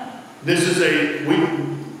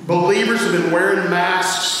 Believers have been wearing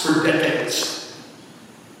masks for decades.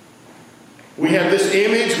 We have this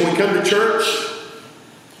image when we come to church.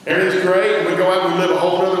 Everything's great. And we go out and we live a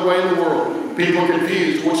whole other way in the world. People are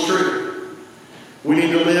confused. What's true? We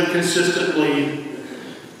need to live consistently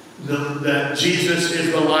that Jesus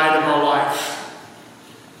is the light of our life.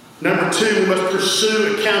 Number two, we must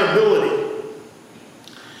pursue accountability.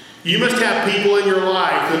 You must have people in your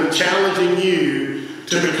life that are challenging you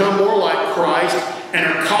to become more like Christ and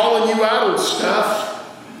are calling you out on stuff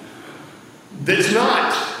that's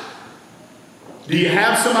not. Do you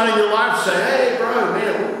have somebody in your life say, hey, bro,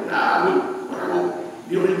 man,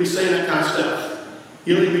 you don't need to be saying that kind of stuff.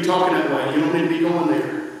 You don't need to be talking that way. You don't need to be going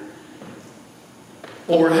there.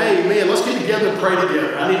 Or, hey, man, let's get together and pray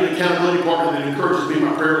together. I need an accountability partner that encourages me in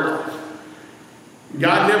my prayer life.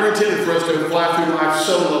 God never intended for us to fly through life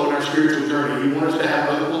solo in our spiritual journey. He wants us to have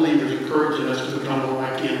other believers encouraging us to become more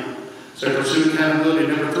like Him. So pursue accountability.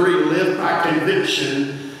 Number three, live by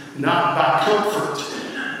conviction, not by comfort.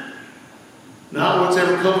 Not what's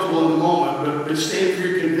ever comfortable in the moment, but stand for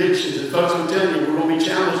your convictions. And folks, I'm telling you, we're going to be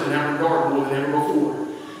challenged in that regard more than ever before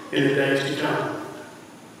in the days to come.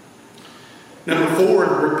 Number four,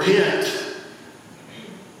 repent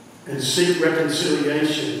and seek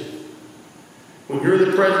reconciliation. When you're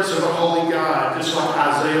in the presence of a holy God, just like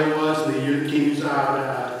Isaiah was in the year King Uzziah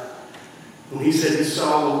died, when he said he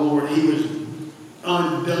saw the Lord, he was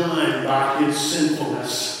undone by his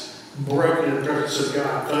sinfulness, broken in the presence of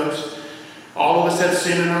God. Folks, all of us have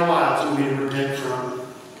sin in our lives that we need to repent from.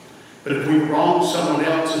 But if we wrong someone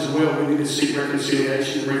else as well, we need to seek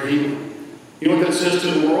reconciliation and bring healing. You know what that says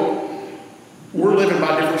to the world? We're living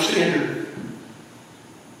by a different standard.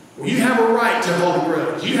 Well, you have a right to hold a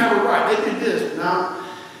grudge. You have a right. They did this. No,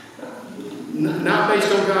 not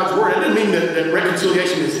based on God's word. It doesn't mean that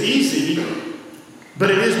reconciliation is easy,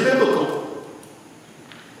 but it is biblical.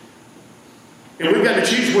 And we've got to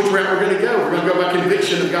choose which route we're going to go. We're going to go by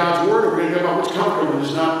conviction of God's word, or we're going to go by what's comfortable and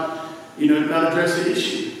just not address the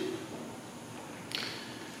issue.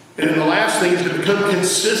 And then the last thing is to become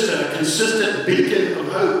consistent, a consistent beacon of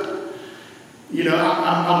hope.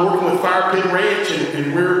 I'm working with Fire Pit Ranch,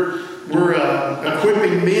 and we're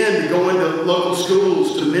equipping men to go into local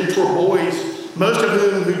schools to mentor boys, most of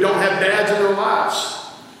whom who don't have dads in their lives.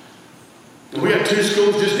 And we have 2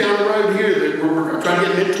 schools just down the road here that we're trying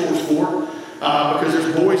to get mentors for, because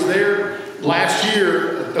there's boys there. Last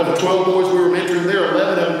year, of the 12 boys we were mentoring there,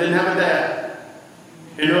 11 of them didn't have a dad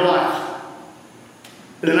in their life.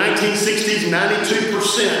 In the 1960s,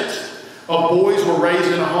 92% of boys were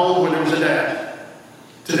raised in a home when there was a dad.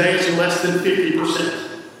 Today, it's less than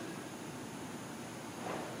 50%.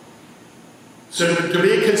 So to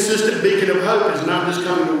be a consistent beacon of hope is not just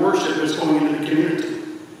coming to worship, it's going into the community.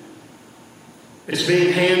 It's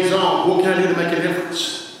being hands-on. What can I do to make a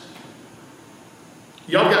difference?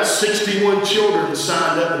 Y'all got 61 children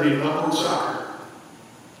signed up to be in Upward Soccer.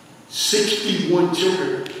 61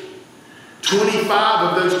 children.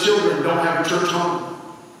 25 of those children don't have a church home.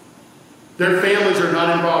 Their families are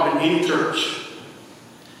not involved in any church.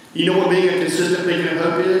 You know what being a consistent beacon of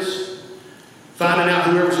hope is? Finding out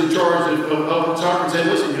whoever's in charge of Upward Soccer and saying,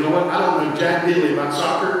 listen, you know what? I don't know jack diddly about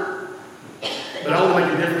soccer, but I want to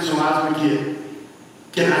make a difference in the lives of a kid.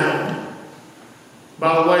 Can I help?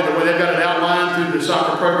 By the way they've got it outlined through the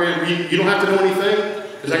soccer program, you don't have to know anything,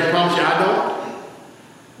 because I can promise you I don't.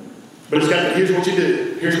 But it's got, here's what you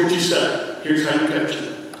do, here's what you say, here's how you coach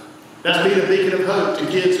them. That's being a beacon of hope to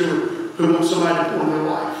kids who want somebody to pour in their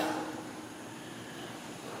life.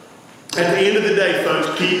 At the end of the day,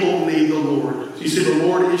 folks, people need the Lord. You see, the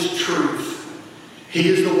Lord is truth. He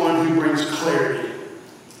is the one who brings clarity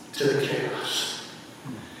to the chaos.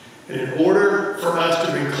 And in order for us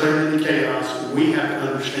to bring clarity to chaos, we have to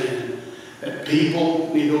understand that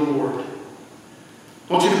people need the Lord.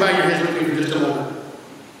 I want you to bow your heads with me for just a moment.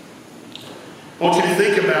 I want you to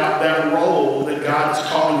think about that role that God is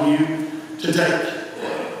calling you to take.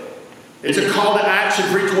 It's a call to action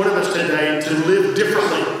for each one of us today to live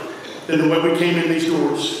differently than the way we came in these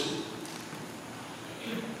doors.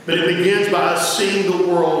 But it begins by us seeing the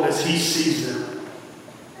world as He sees them,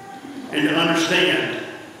 and to understand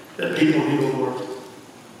that people need the Lord.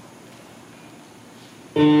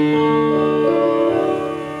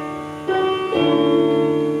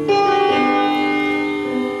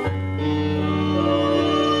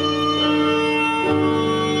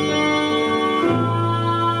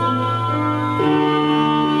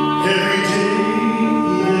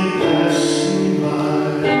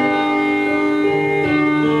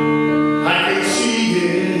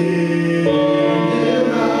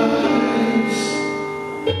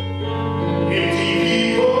 Empty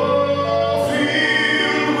people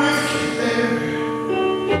filled with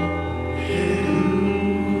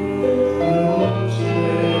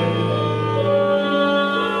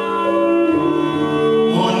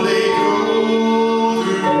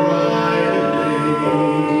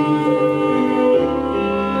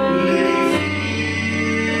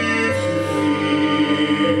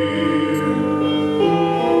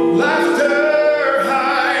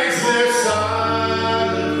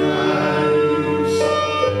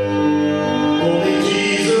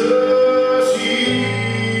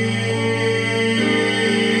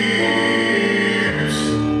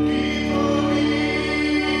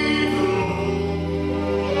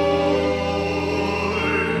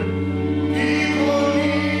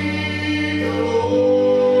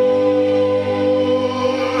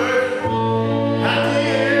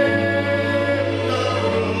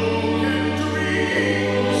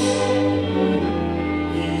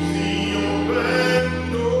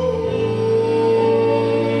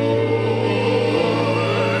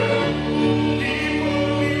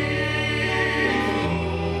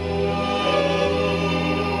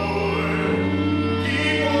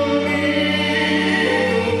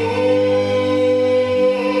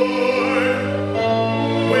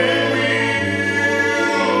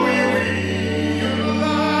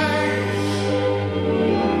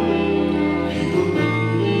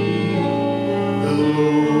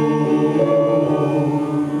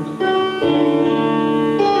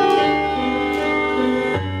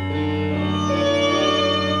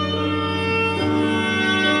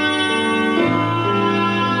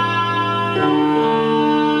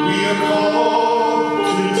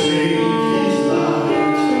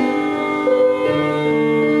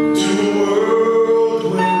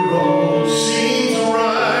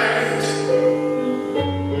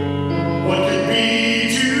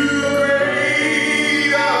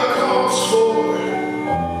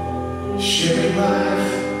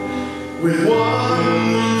with one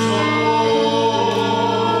who's lost.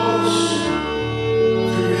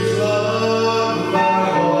 Through his love, our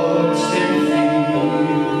hearts can feel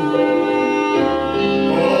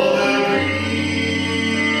all the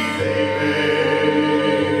grief they bear.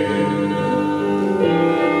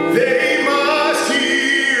 They must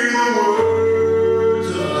hear the words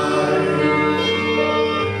of life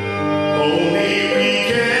only we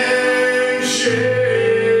can share.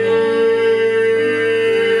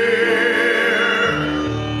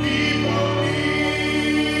 People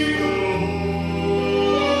need the Lord.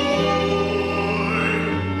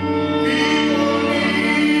 People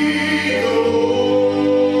need the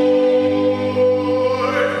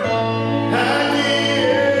Lord. At the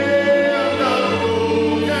end of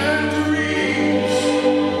broken dreams,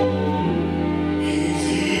 He's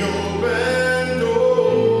the open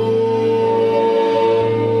door.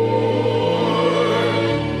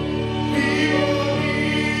 People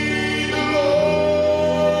need the Lord,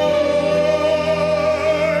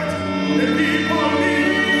 and people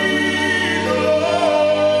need the Lord.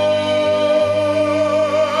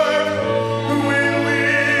 When will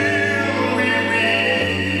we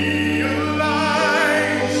realize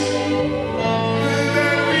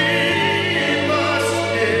that we must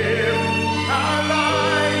give our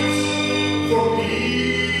lives for people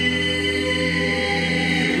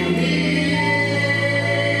need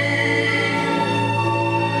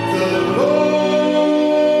the Lord.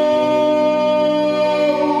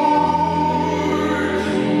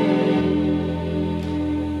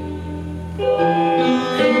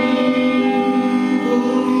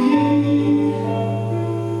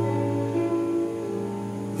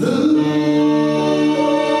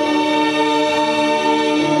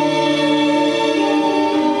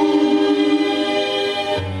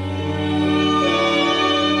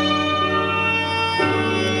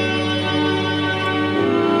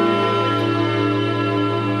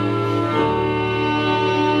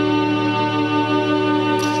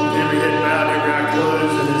 Every head bowed, every eye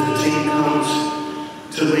closed, and as the team comes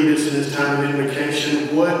to lead us in this time of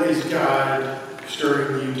invocation, what is God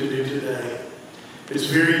stirring you to do today? It's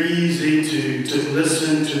very easy to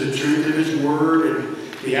listen to the truth of His Word and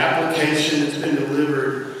the application that's been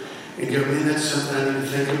delivered and go, man, that's something I need to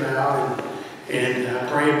think about and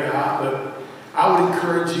pray about. But I would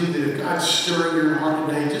encourage you that if God's stirring your heart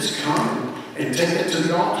today, just come and take that to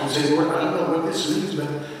the altar and say, Lord, I don't know what this means, but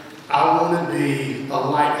I want to be a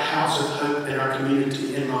lighthouse of hope in our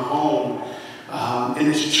community, in my home, in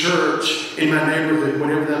this church, in my neighborhood,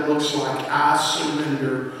 whatever that looks like. I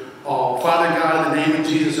surrender all. Father God, in the name of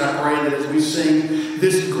Jesus, I pray that as we sing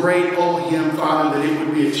this great old hymn, Father, that it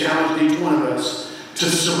would be a challenge to each one of us to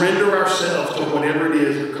surrender ourselves to whatever it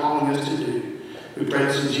is you're calling us to do. We pray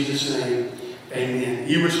this in Jesus' name. Amen.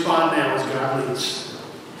 You respond now as God leads.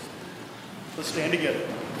 Let's stand together.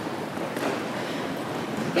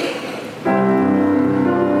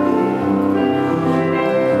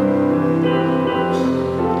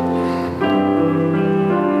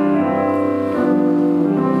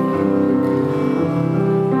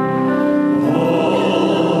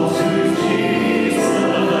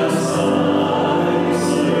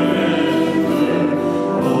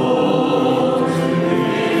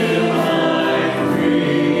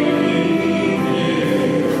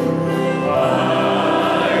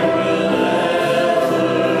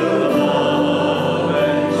 I will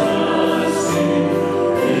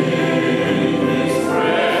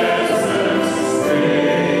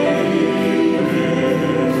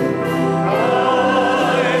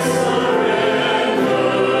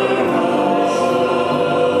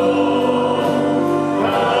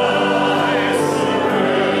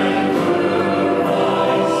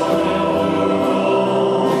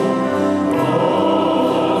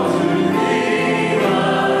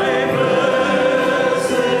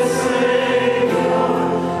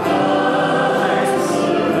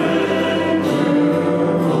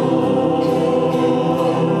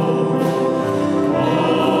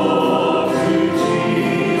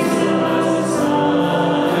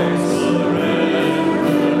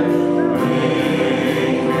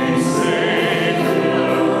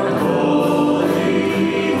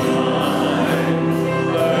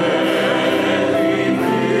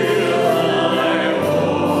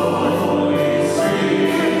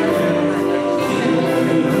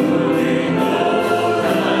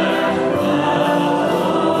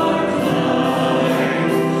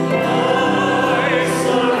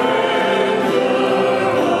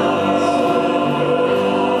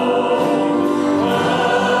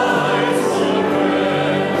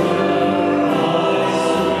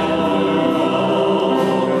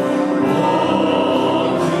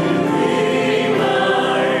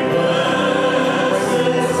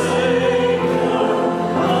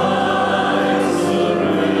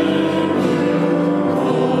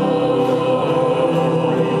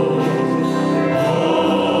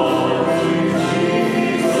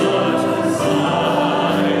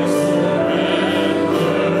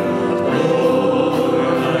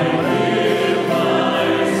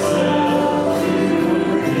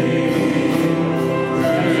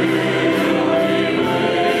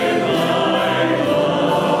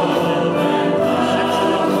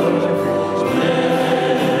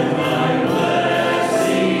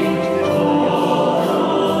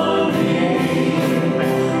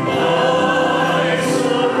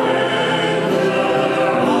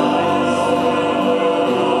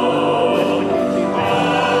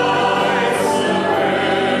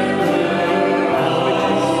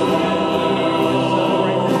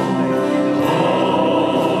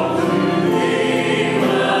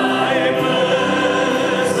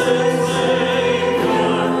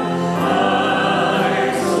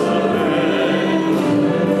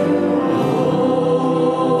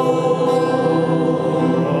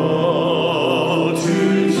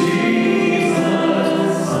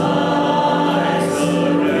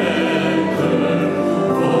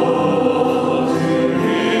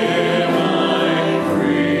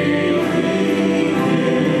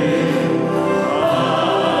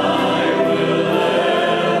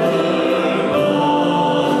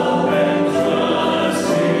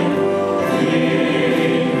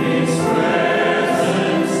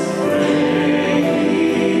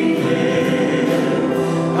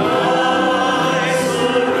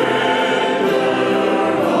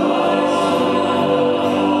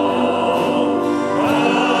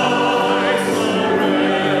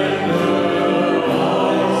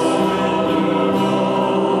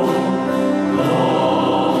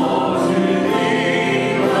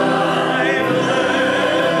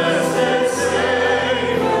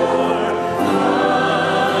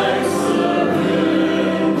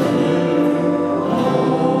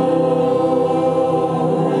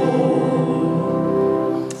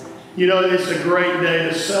it's a great day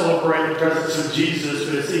to celebrate the presence of Jesus,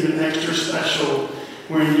 but it's even extra special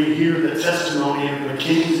when you hear the testimony of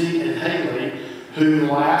Mackenzie and Haley, who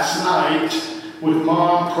last night with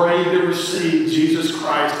Mom prayed to receive Jesus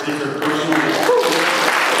Christ as their personal Lord.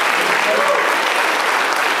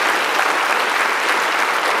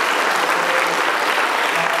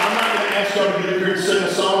 I'm not going to ask y'all to get up here and sing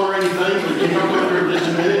a song or anything, but can y'all come up here just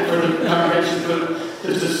a minute for the congregation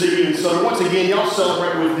just to see you? And so once again, y'all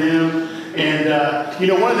celebrate with them. And,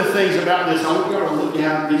 one of the things about this, I want y'all to look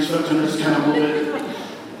down at these folks and just kind of a little bit.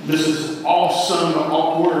 This is awesome,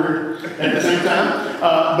 awkward at the same time.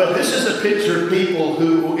 But this is a picture of people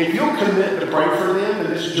who, if you'll commit to pray for them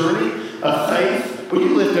in this journey of faith, will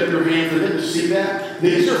you lift up your hand for them to see that?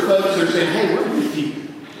 These are folks that are saying, hey, we're with you.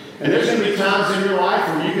 And there's going to be times in your life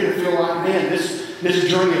where you're going to feel like, man, this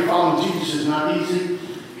journey of following Jesus is not easy.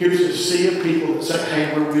 Here's a sea of people that say,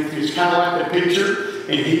 hey, we're with you. It's kind of like the picture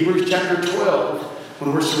in Hebrews chapter 12,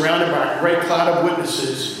 when we're surrounded by a great cloud of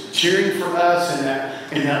witnesses cheering for us in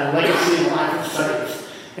that legacy and life of faith.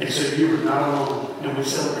 And so you are not alone. And we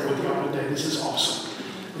celebrate with y'all today. This is awesome.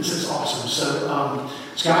 This is awesome. So,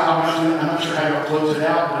 Scott, I'm not sure how y'all close it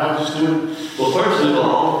out, but I was just doing. Well, first of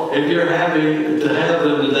all, if you're happy to have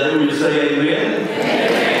them today, will you say amen?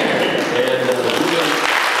 Amen.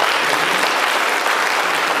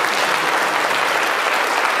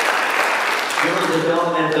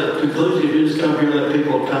 And at the conclusion, you just come here and let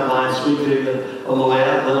people come by and speak to you on the way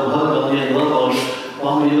out, let them hug on you and love on you.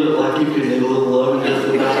 Mama, you look like you could need a little love just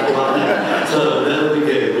about right now. So that'll be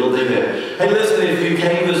good. We'll do that. Hey, listen, if you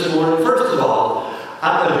came this morning, first of all,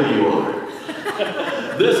 I know who you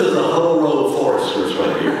are. This is a whole row of Foresters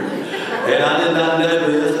right here. And I did not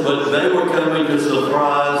know this, but they were coming to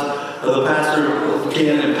surprise the Pastor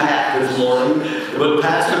Ken and Pat this morning. But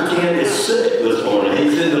Pastor Ken is sick this morning.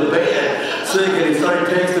 He's in the bed sick, and he started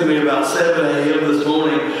texting me about 7 a.m. this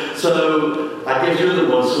morning. So I guess you're the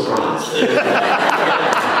one surprised. We're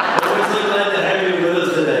so glad to have you with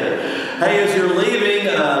us today. Hey, as you're leaving,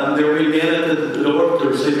 there will be men at the door to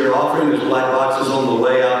receive your offering. There's black boxes on the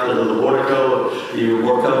way out to the portico. You're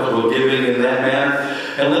more comfortable giving in that manner.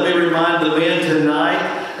 And let me remind the men tonight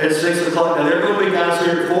at 6 o'clock. Now, there are going to be guys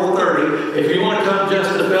here at 4:30. If you want to come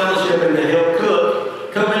just to fellowship and to help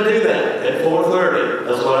cook, come and do that at 4:30.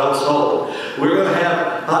 That's what I was told. We're going to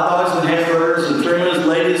have hot dogs and hamburgers and trimmings.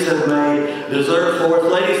 Ladies have made dessert for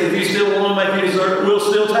us. Ladies, if you still want to make a dessert, we'll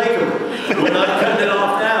still take them. We're not cutting it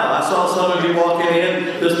off now. I saw some of you walking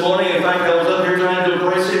in this morning. In fact, I was up here trying to do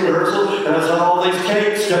a praise team rehearsal, and I saw all these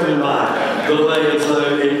cakes coming by.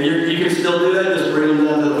 So you can still do that. Just bring them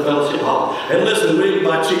down to the fellowship hall. And listen, we didn't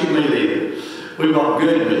buy cheap meat either. We bought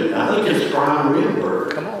good meat. I think it's prime rib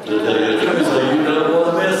burger. Come on. So you don't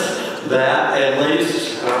want to miss that. And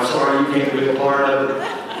ladies, I'm sorry you can't be a part of it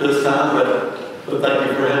this time, but thank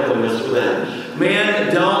you for helping us with that.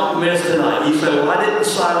 Men, don't miss tonight. You say, well, I didn't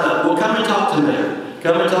sign up. Well, come and talk to me.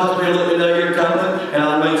 Come and talk to me and let me know you're coming, and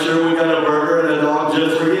I'll make sure we got a burger and a dog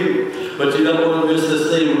just for you. But you don't want to miss this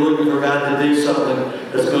thing. We're looking for God to do something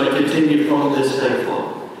that's going to continue from this day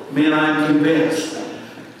forward. Men, I'm convinced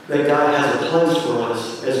that God has a place for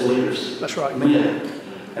us as leaders. That's right. Men.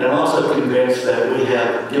 And I'm also convinced that we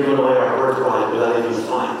have given away our birthright without even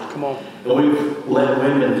fighting. Come on. And we've let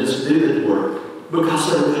women just do the work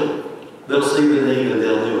because they will. They'll see the need and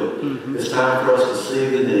they'll do it. Mm-hmm. It's time for us to see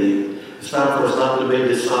the need. It's time for us not to be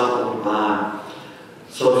discipled by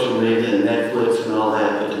social media and Netflix and all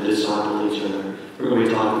that, but to disciple each other. We're going to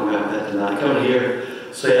be talking about that tonight. Come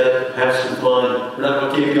here, Seth, have some fun. We're not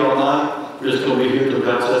going to keep you all night. We're just going to be here till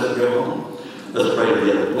God says to go home. Let's pray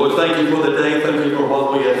together. Lord, thank you for the day. Thank you for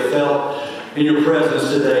what we have felt in your presence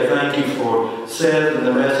today. Thank you for Seth and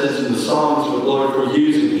the message and the songs, but Lord, for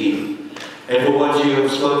using him and for what you have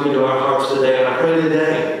spoken to our hearts today. And I pray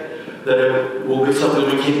today that it will be something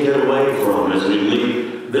we can't get away from as we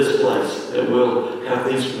leave this place, that we'll have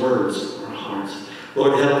these words in our hearts.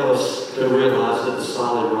 Lord, help us to realize that the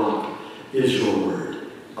solid rock is your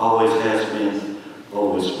word. Always has been,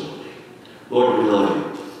 always will be. Lord, we love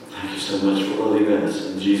you. Thank you so much for loving us.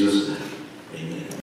 In Jesus' name.